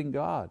 Praising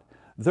God.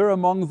 They're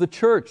among the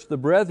church, the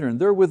brethren.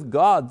 They're with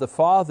God, the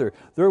Father.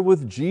 They're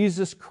with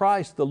Jesus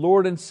Christ, the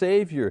Lord and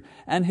Savior,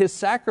 and His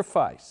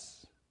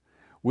sacrifice,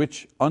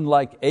 which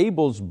unlike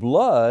Abel's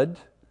blood,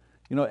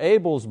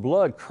 Abel's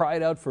blood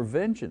cried out for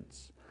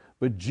vengeance.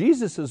 But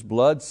Jesus'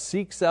 blood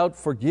seeks out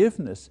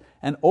forgiveness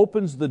and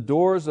opens the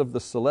doors of the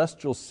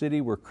celestial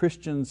city where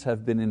Christians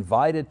have been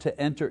invited to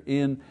enter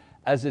in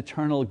as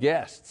eternal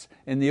guests.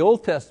 In the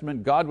Old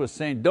Testament, God was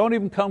saying, don't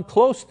even come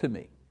close to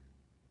me,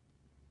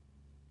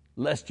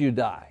 lest you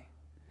die.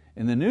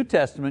 In the New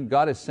Testament,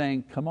 God is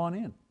saying, come on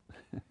in.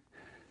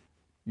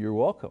 You're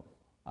welcome.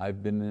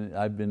 I've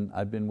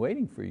been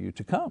waiting for you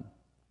to come.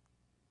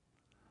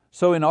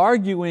 So in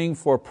arguing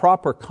for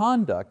proper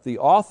conduct, the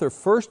author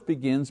first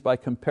begins by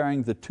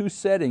comparing the two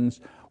settings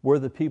where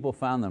the people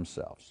found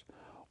themselves.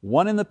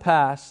 One in the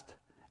past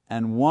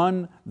and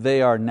one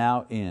they are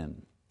now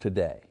in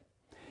today.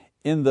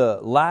 In the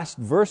last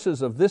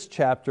verses of this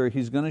chapter,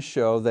 he's going to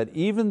show that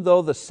even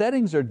though the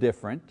settings are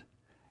different,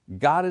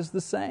 God is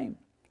the same.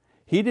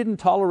 He didn't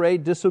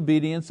tolerate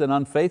disobedience and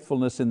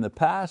unfaithfulness in the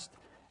past,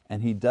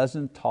 and He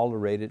doesn't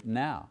tolerate it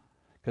now.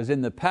 Because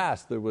in the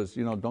past there was,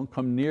 don't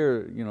come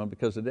near,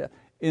 because of death.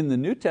 In the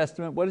New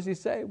Testament, what does He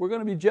say? We're going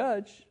to be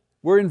judged.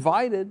 We're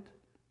invited,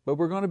 but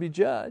we're going to be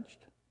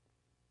judged.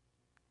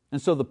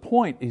 And so the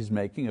point he's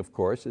making, of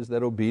course, is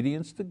that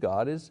obedience to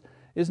God is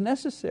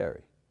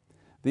necessary.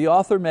 The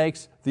author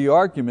makes the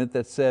argument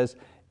that says,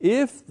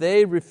 if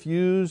they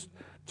refused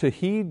to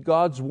heed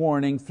God's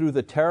warning through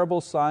the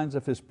terrible signs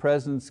of His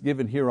presence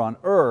given here on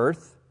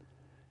earth,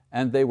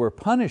 and they were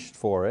punished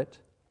for it,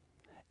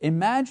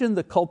 imagine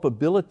the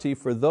culpability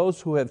for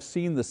those who have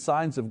seen the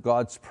signs of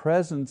God's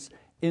presence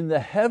in the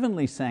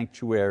heavenly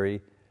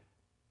sanctuary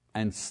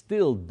and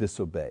still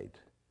disobeyed.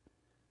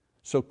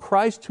 So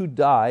Christ, who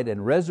died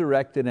and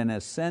resurrected and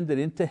ascended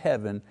into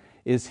heaven,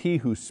 is He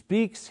who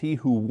speaks, He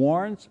who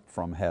warns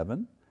from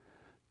heaven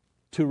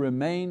to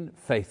remain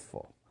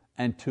faithful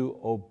and to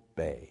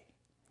obey.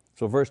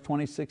 So verse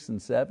 26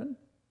 and 7,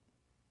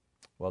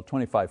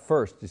 25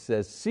 first, he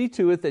says, "See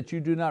to it that you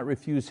do not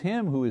refuse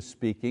Him who is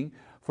speaking,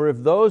 for if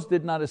those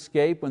did not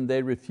escape when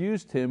they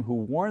refused Him who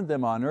warned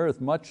them on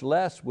earth, much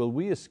less will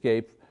we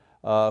escape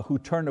who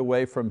turn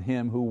away from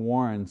Him who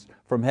warns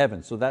from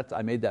heaven." So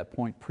I made that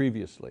point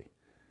previously.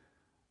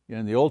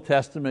 In the Old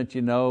Testament,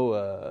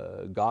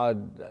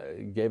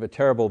 God gave a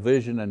terrible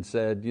vision and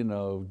said,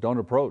 don't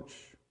approach.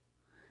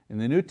 In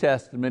the New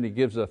Testament, he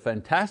gives a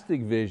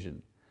fantastic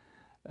vision,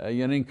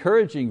 an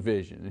encouraging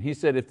vision. And he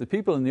said if the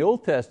people in the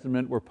Old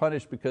Testament were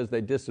punished because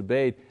they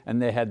disobeyed and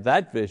they had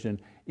that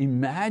vision,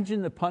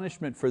 imagine the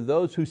punishment for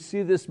those who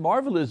see this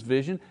marvelous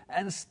vision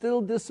and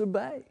still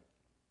disobey.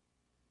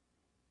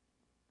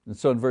 And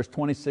so in verse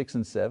 26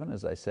 and 7,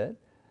 as I said,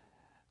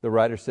 the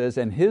writer says,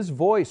 and his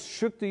voice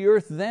shook the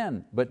earth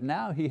then, but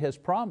now he has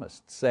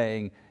promised,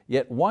 saying,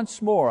 yet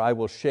once more I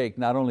will shake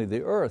not only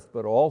the earth,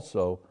 but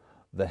also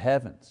the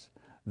heavens.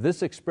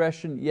 This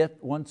expression, yet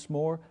once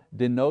more,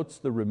 denotes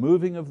the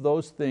removing of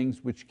those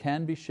things which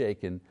can be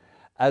shaken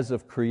as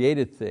of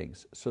created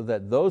things, so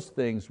that those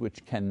things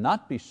which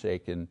cannot be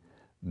shaken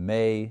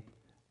may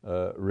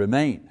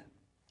remain.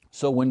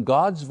 So when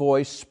God's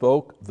voice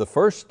spoke the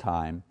first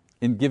time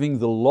in giving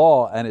the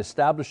law and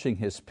establishing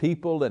His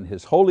people and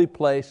His holy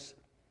place,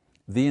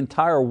 the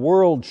entire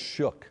world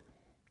shook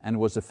and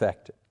was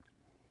affected.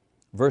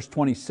 Verse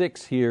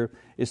 26 here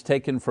is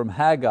taken from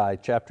Haggai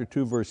chapter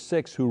 2 verse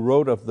 6, who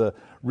wrote of the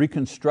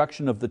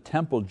reconstruction of the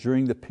temple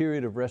during the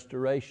period of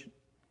restoration.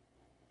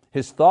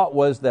 His thought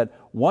was that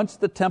once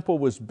the temple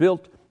was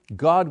built,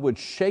 God would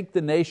shake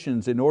the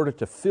nations in order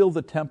to fill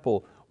the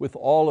temple with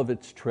all of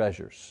its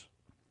treasures.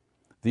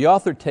 The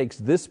author takes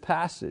this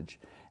passage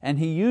and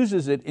he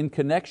uses it in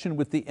connection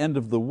with the end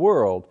of the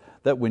world,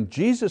 that when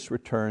Jesus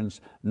returns,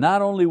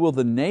 not only will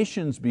the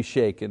nations be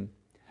shaken,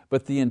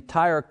 but the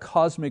entire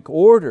cosmic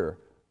order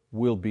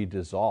will be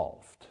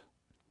dissolved.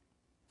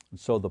 And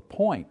so the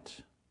point,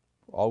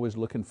 always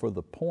looking for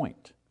the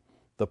point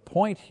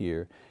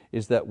here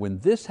is that when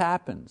this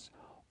happens,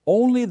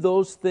 only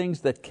those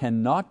things that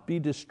cannot be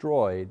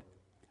destroyed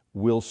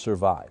will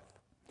survive.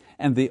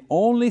 And the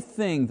only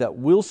thing that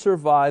will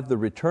survive the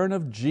return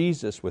of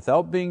Jesus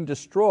without being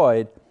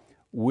destroyed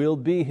will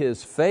be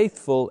His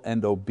faithful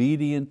and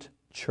obedient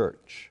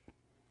church.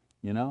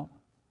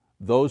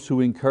 Those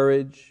who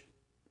encourage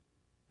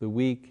the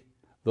weak,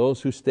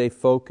 those who stay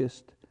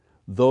focused,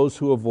 those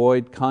who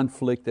avoid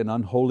conflict and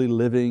unholy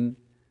living,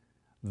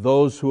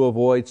 those who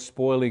avoid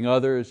spoiling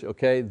others,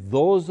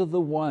 those are the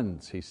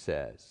ones, he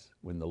says,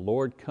 when the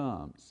Lord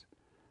comes,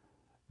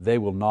 they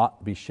will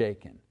not be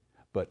shaken,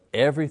 but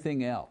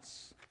everything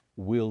else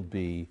will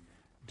be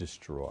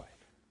destroyed.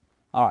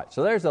 All right,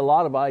 so there's a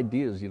lot of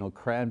ideas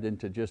crammed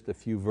into just a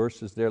few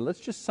verses there. Let's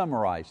just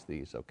summarize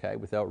these,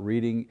 without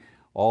reading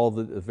all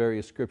the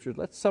various scriptures.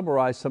 Let's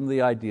summarize some of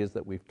the ideas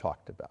that we've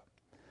talked about.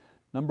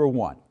 Number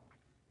one,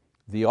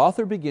 the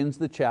author begins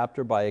the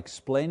chapter by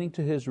explaining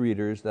to his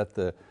readers that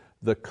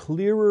the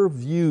clearer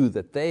view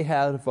that they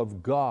have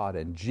of God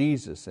and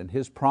Jesus and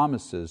His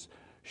promises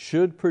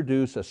should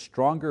produce a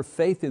stronger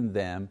faith in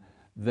them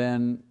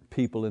than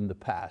people in the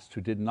past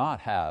who did not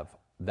have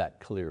that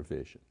clear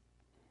vision.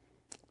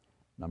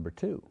 Number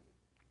two,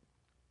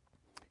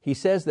 he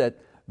says that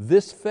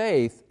this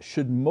faith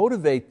should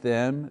motivate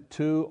them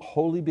to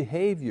holy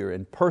behavior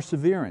and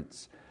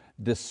perseverance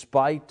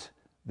despite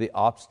the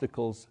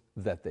obstacles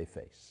that they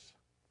face.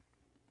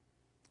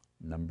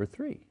 Number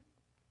three,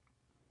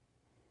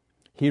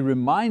 he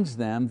reminds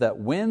them that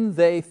when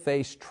they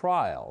face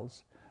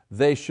trials,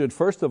 they should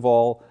first of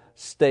all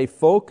stay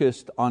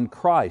focused on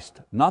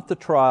Christ, not the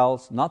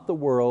trials, not the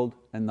world,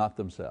 and not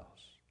themselves.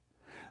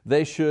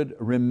 They should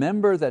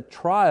remember that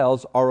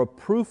trials are a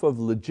proof of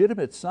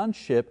legitimate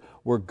sonship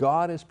where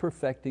God is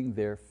perfecting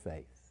their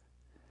faith.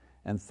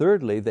 And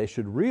thirdly, they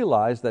should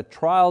realize that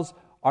trials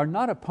are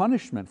not a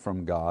punishment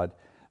from God,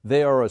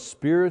 they are a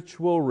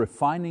spiritual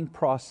refining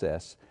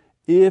process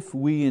if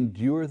we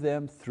endure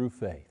them through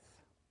faith.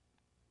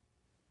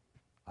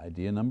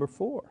 Idea number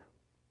four.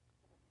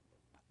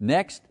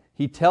 Next,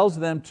 he tells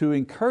them to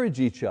encourage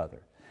each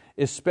other,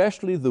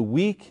 especially the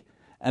weak,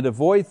 and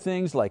avoid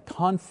things like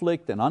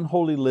conflict and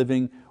unholy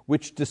living,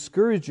 which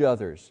discourage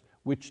others,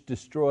 which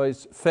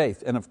destroys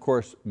faith, and of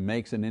course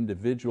makes an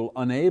individual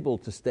unable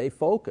to stay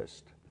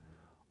focused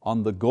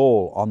on the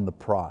goal, on the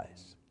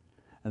prize.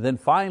 And then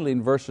finally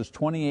in verses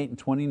 28 and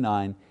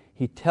 29,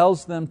 he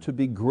tells them to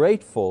be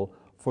grateful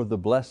for the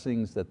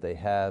blessings that they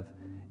have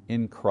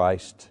in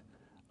Christ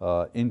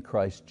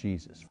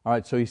Jesus. All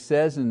right, so he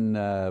says in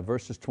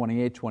verses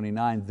 28,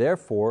 29,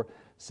 therefore,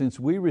 since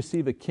we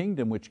receive a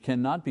kingdom which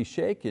cannot be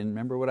shaken,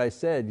 remember what I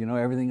said,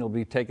 everything will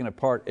be taken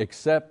apart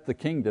except the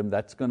kingdom,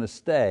 that's going to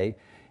stay.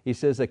 He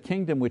says, a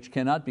kingdom which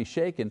cannot be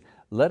shaken,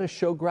 let us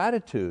show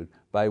gratitude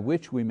by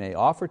which we may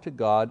offer to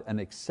God an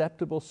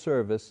acceptable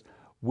service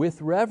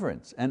with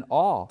reverence and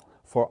awe,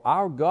 for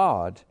our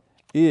God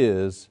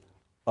is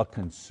a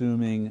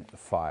consuming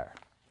fire.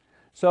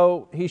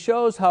 So he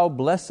shows how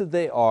blessed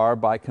they are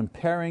by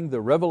comparing the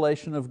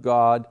revelation of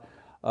God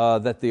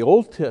that the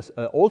Old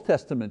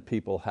Testament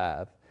people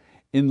have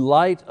in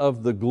light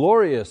of the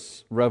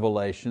glorious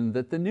revelation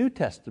that the New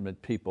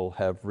Testament people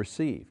have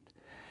received.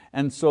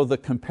 And so the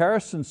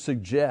comparison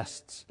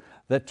suggests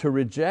that to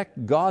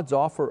reject God's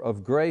offer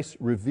of grace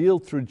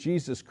revealed through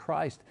Jesus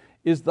Christ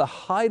is the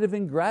height of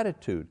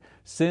ingratitude,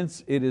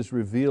 since it is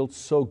revealed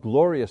so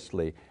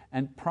gloriously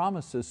and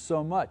promises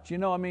so much.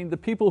 The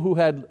people who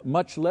had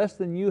much less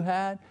than you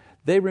had,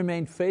 They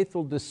remain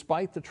faithful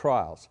despite the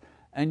trials.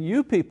 And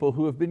you people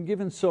who have been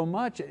given so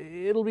much,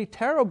 it'll be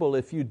terrible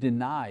if you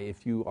deny,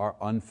 if you are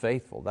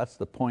unfaithful. That's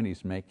the point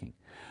he's making.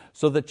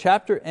 So the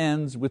chapter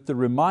ends with the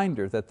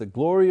reminder that the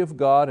glory of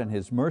God and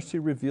His mercy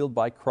revealed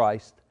by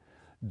Christ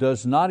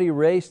does not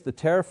erase the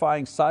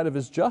terrifying side of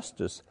His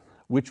justice,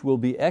 which will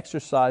be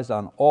exercised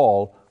on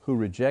all who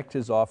reject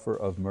His offer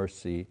of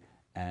mercy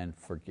and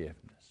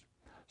forgiveness.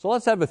 So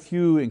let's have a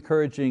few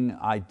encouraging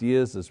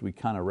ideas as we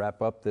kind of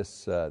wrap up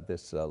this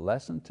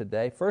lesson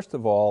today. First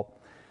of all,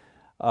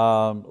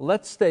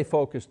 let's stay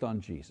focused on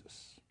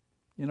Jesus.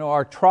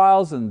 Our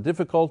trials and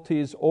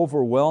difficulties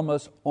overwhelm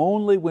us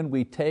only when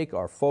we take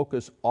our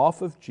focus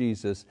off of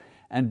Jesus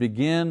and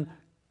begin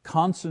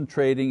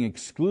concentrating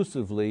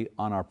exclusively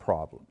on our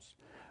problems.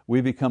 We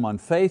become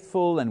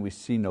unfaithful and we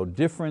see no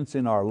difference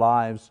in our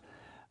lives,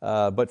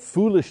 but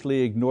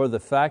foolishly ignore the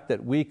fact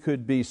that we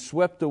could be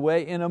swept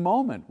away in a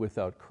moment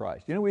without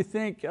Christ. We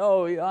think,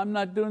 oh, I'm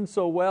not doing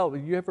so well.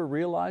 But you ever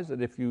realize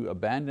that if you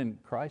abandon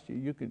Christ,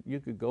 you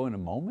could go in a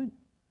moment?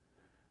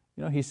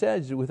 He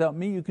says, without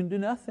me you can do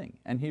nothing,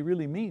 and He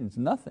really means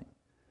nothing.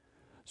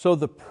 So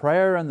the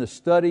prayer and the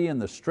study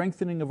and the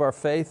strengthening of our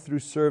faith through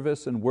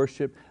service and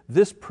worship,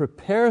 this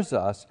prepares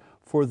us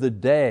for the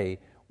day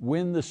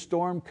when the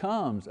storm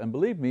comes. And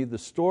believe me, the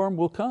storm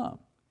will come.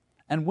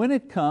 And when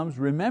it comes,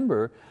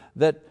 remember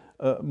that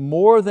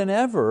more than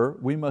ever,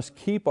 we must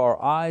keep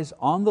our eyes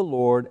on the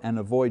Lord and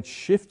avoid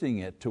shifting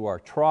it to our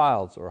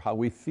trials or how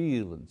we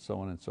feel and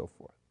so on and so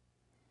forth.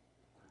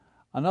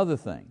 Another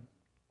thing,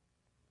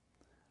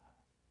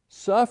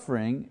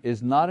 suffering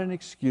is not an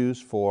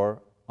excuse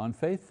for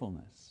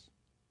unfaithfulness.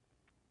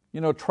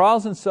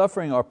 Trials and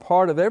suffering are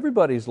part of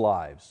everybody's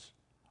lives,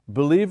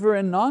 believer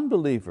and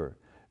non-believer.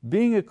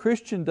 Being a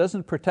Christian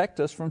doesn't protect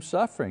us from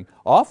suffering.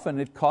 Often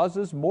it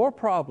causes more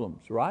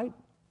problems, right?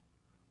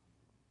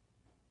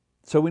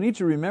 So we need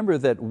to remember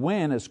that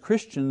when, as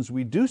Christians,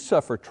 we do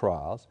suffer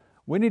trials,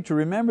 we need to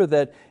remember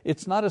that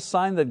it's not a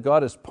sign that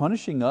God is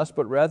punishing us,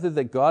 but rather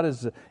that God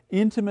is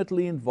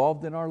intimately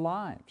involved in our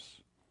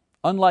lives.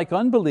 Unlike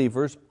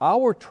unbelievers,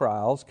 our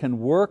trials can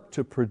work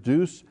to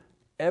produce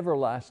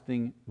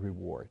everlasting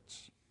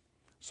rewards.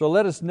 So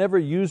let us never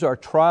use our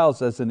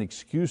trials as an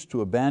excuse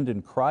to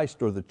abandon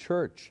Christ or the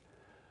church,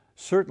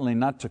 certainly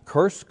not to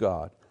curse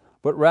God,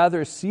 but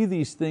rather see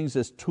these things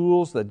as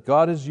tools that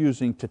God is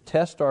using to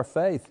test our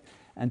faith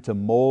and to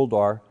mold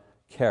our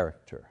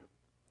character.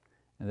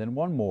 And then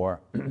one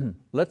more,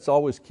 let's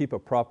always keep a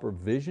proper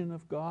vision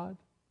of God.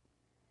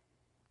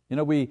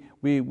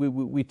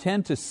 We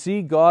tend to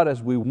see God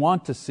as we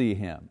want to see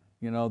Him.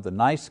 The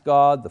nice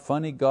God, the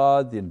funny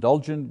God, the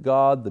indulgent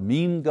God, the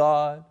mean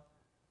God.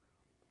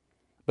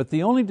 But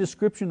the only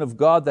description of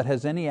God that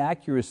has any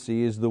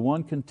accuracy is the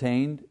one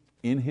contained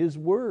in His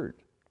Word.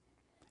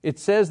 It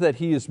says that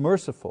He is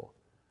merciful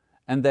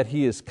and that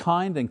He is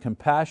kind and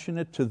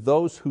compassionate to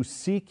those who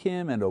seek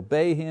Him and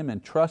obey Him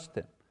and trust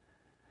Him.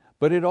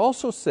 But it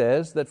also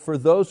says that for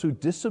those who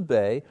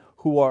disobey,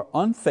 who are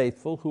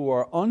unfaithful, who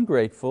are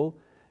ungrateful,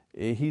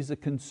 He's a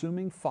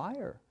consuming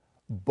fire.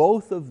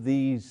 Both of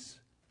these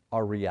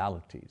are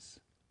realities.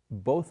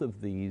 Both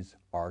of these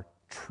are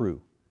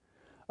true.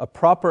 A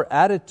proper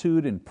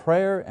attitude in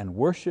prayer and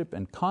worship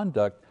and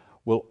conduct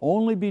will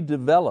only be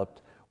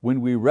developed when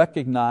we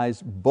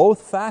recognize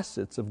both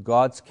facets of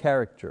God's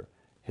character,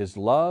 His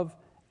love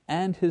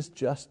and His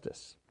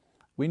justice.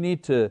 We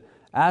need to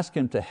ask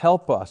Him to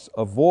help us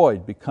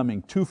avoid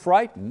becoming too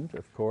frightened,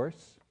 of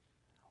course,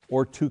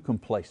 or too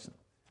complacent.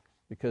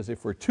 Because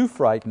if we're too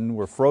frightened,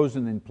 we're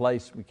frozen in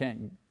place, we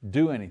can't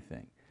do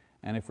anything.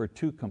 And if we're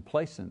too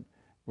complacent,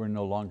 we're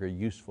no longer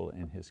useful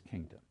in His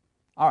kingdom.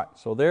 All right,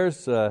 so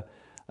there's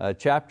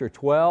chapter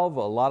 12,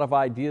 a lot of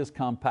ideas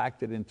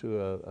compacted into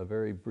a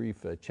very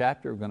brief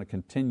chapter. We're going to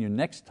continue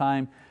next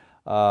time,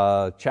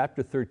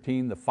 chapter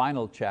 13, the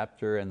final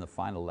chapter and the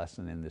final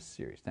lesson in this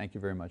series. Thank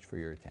you very much for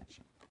your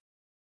attention.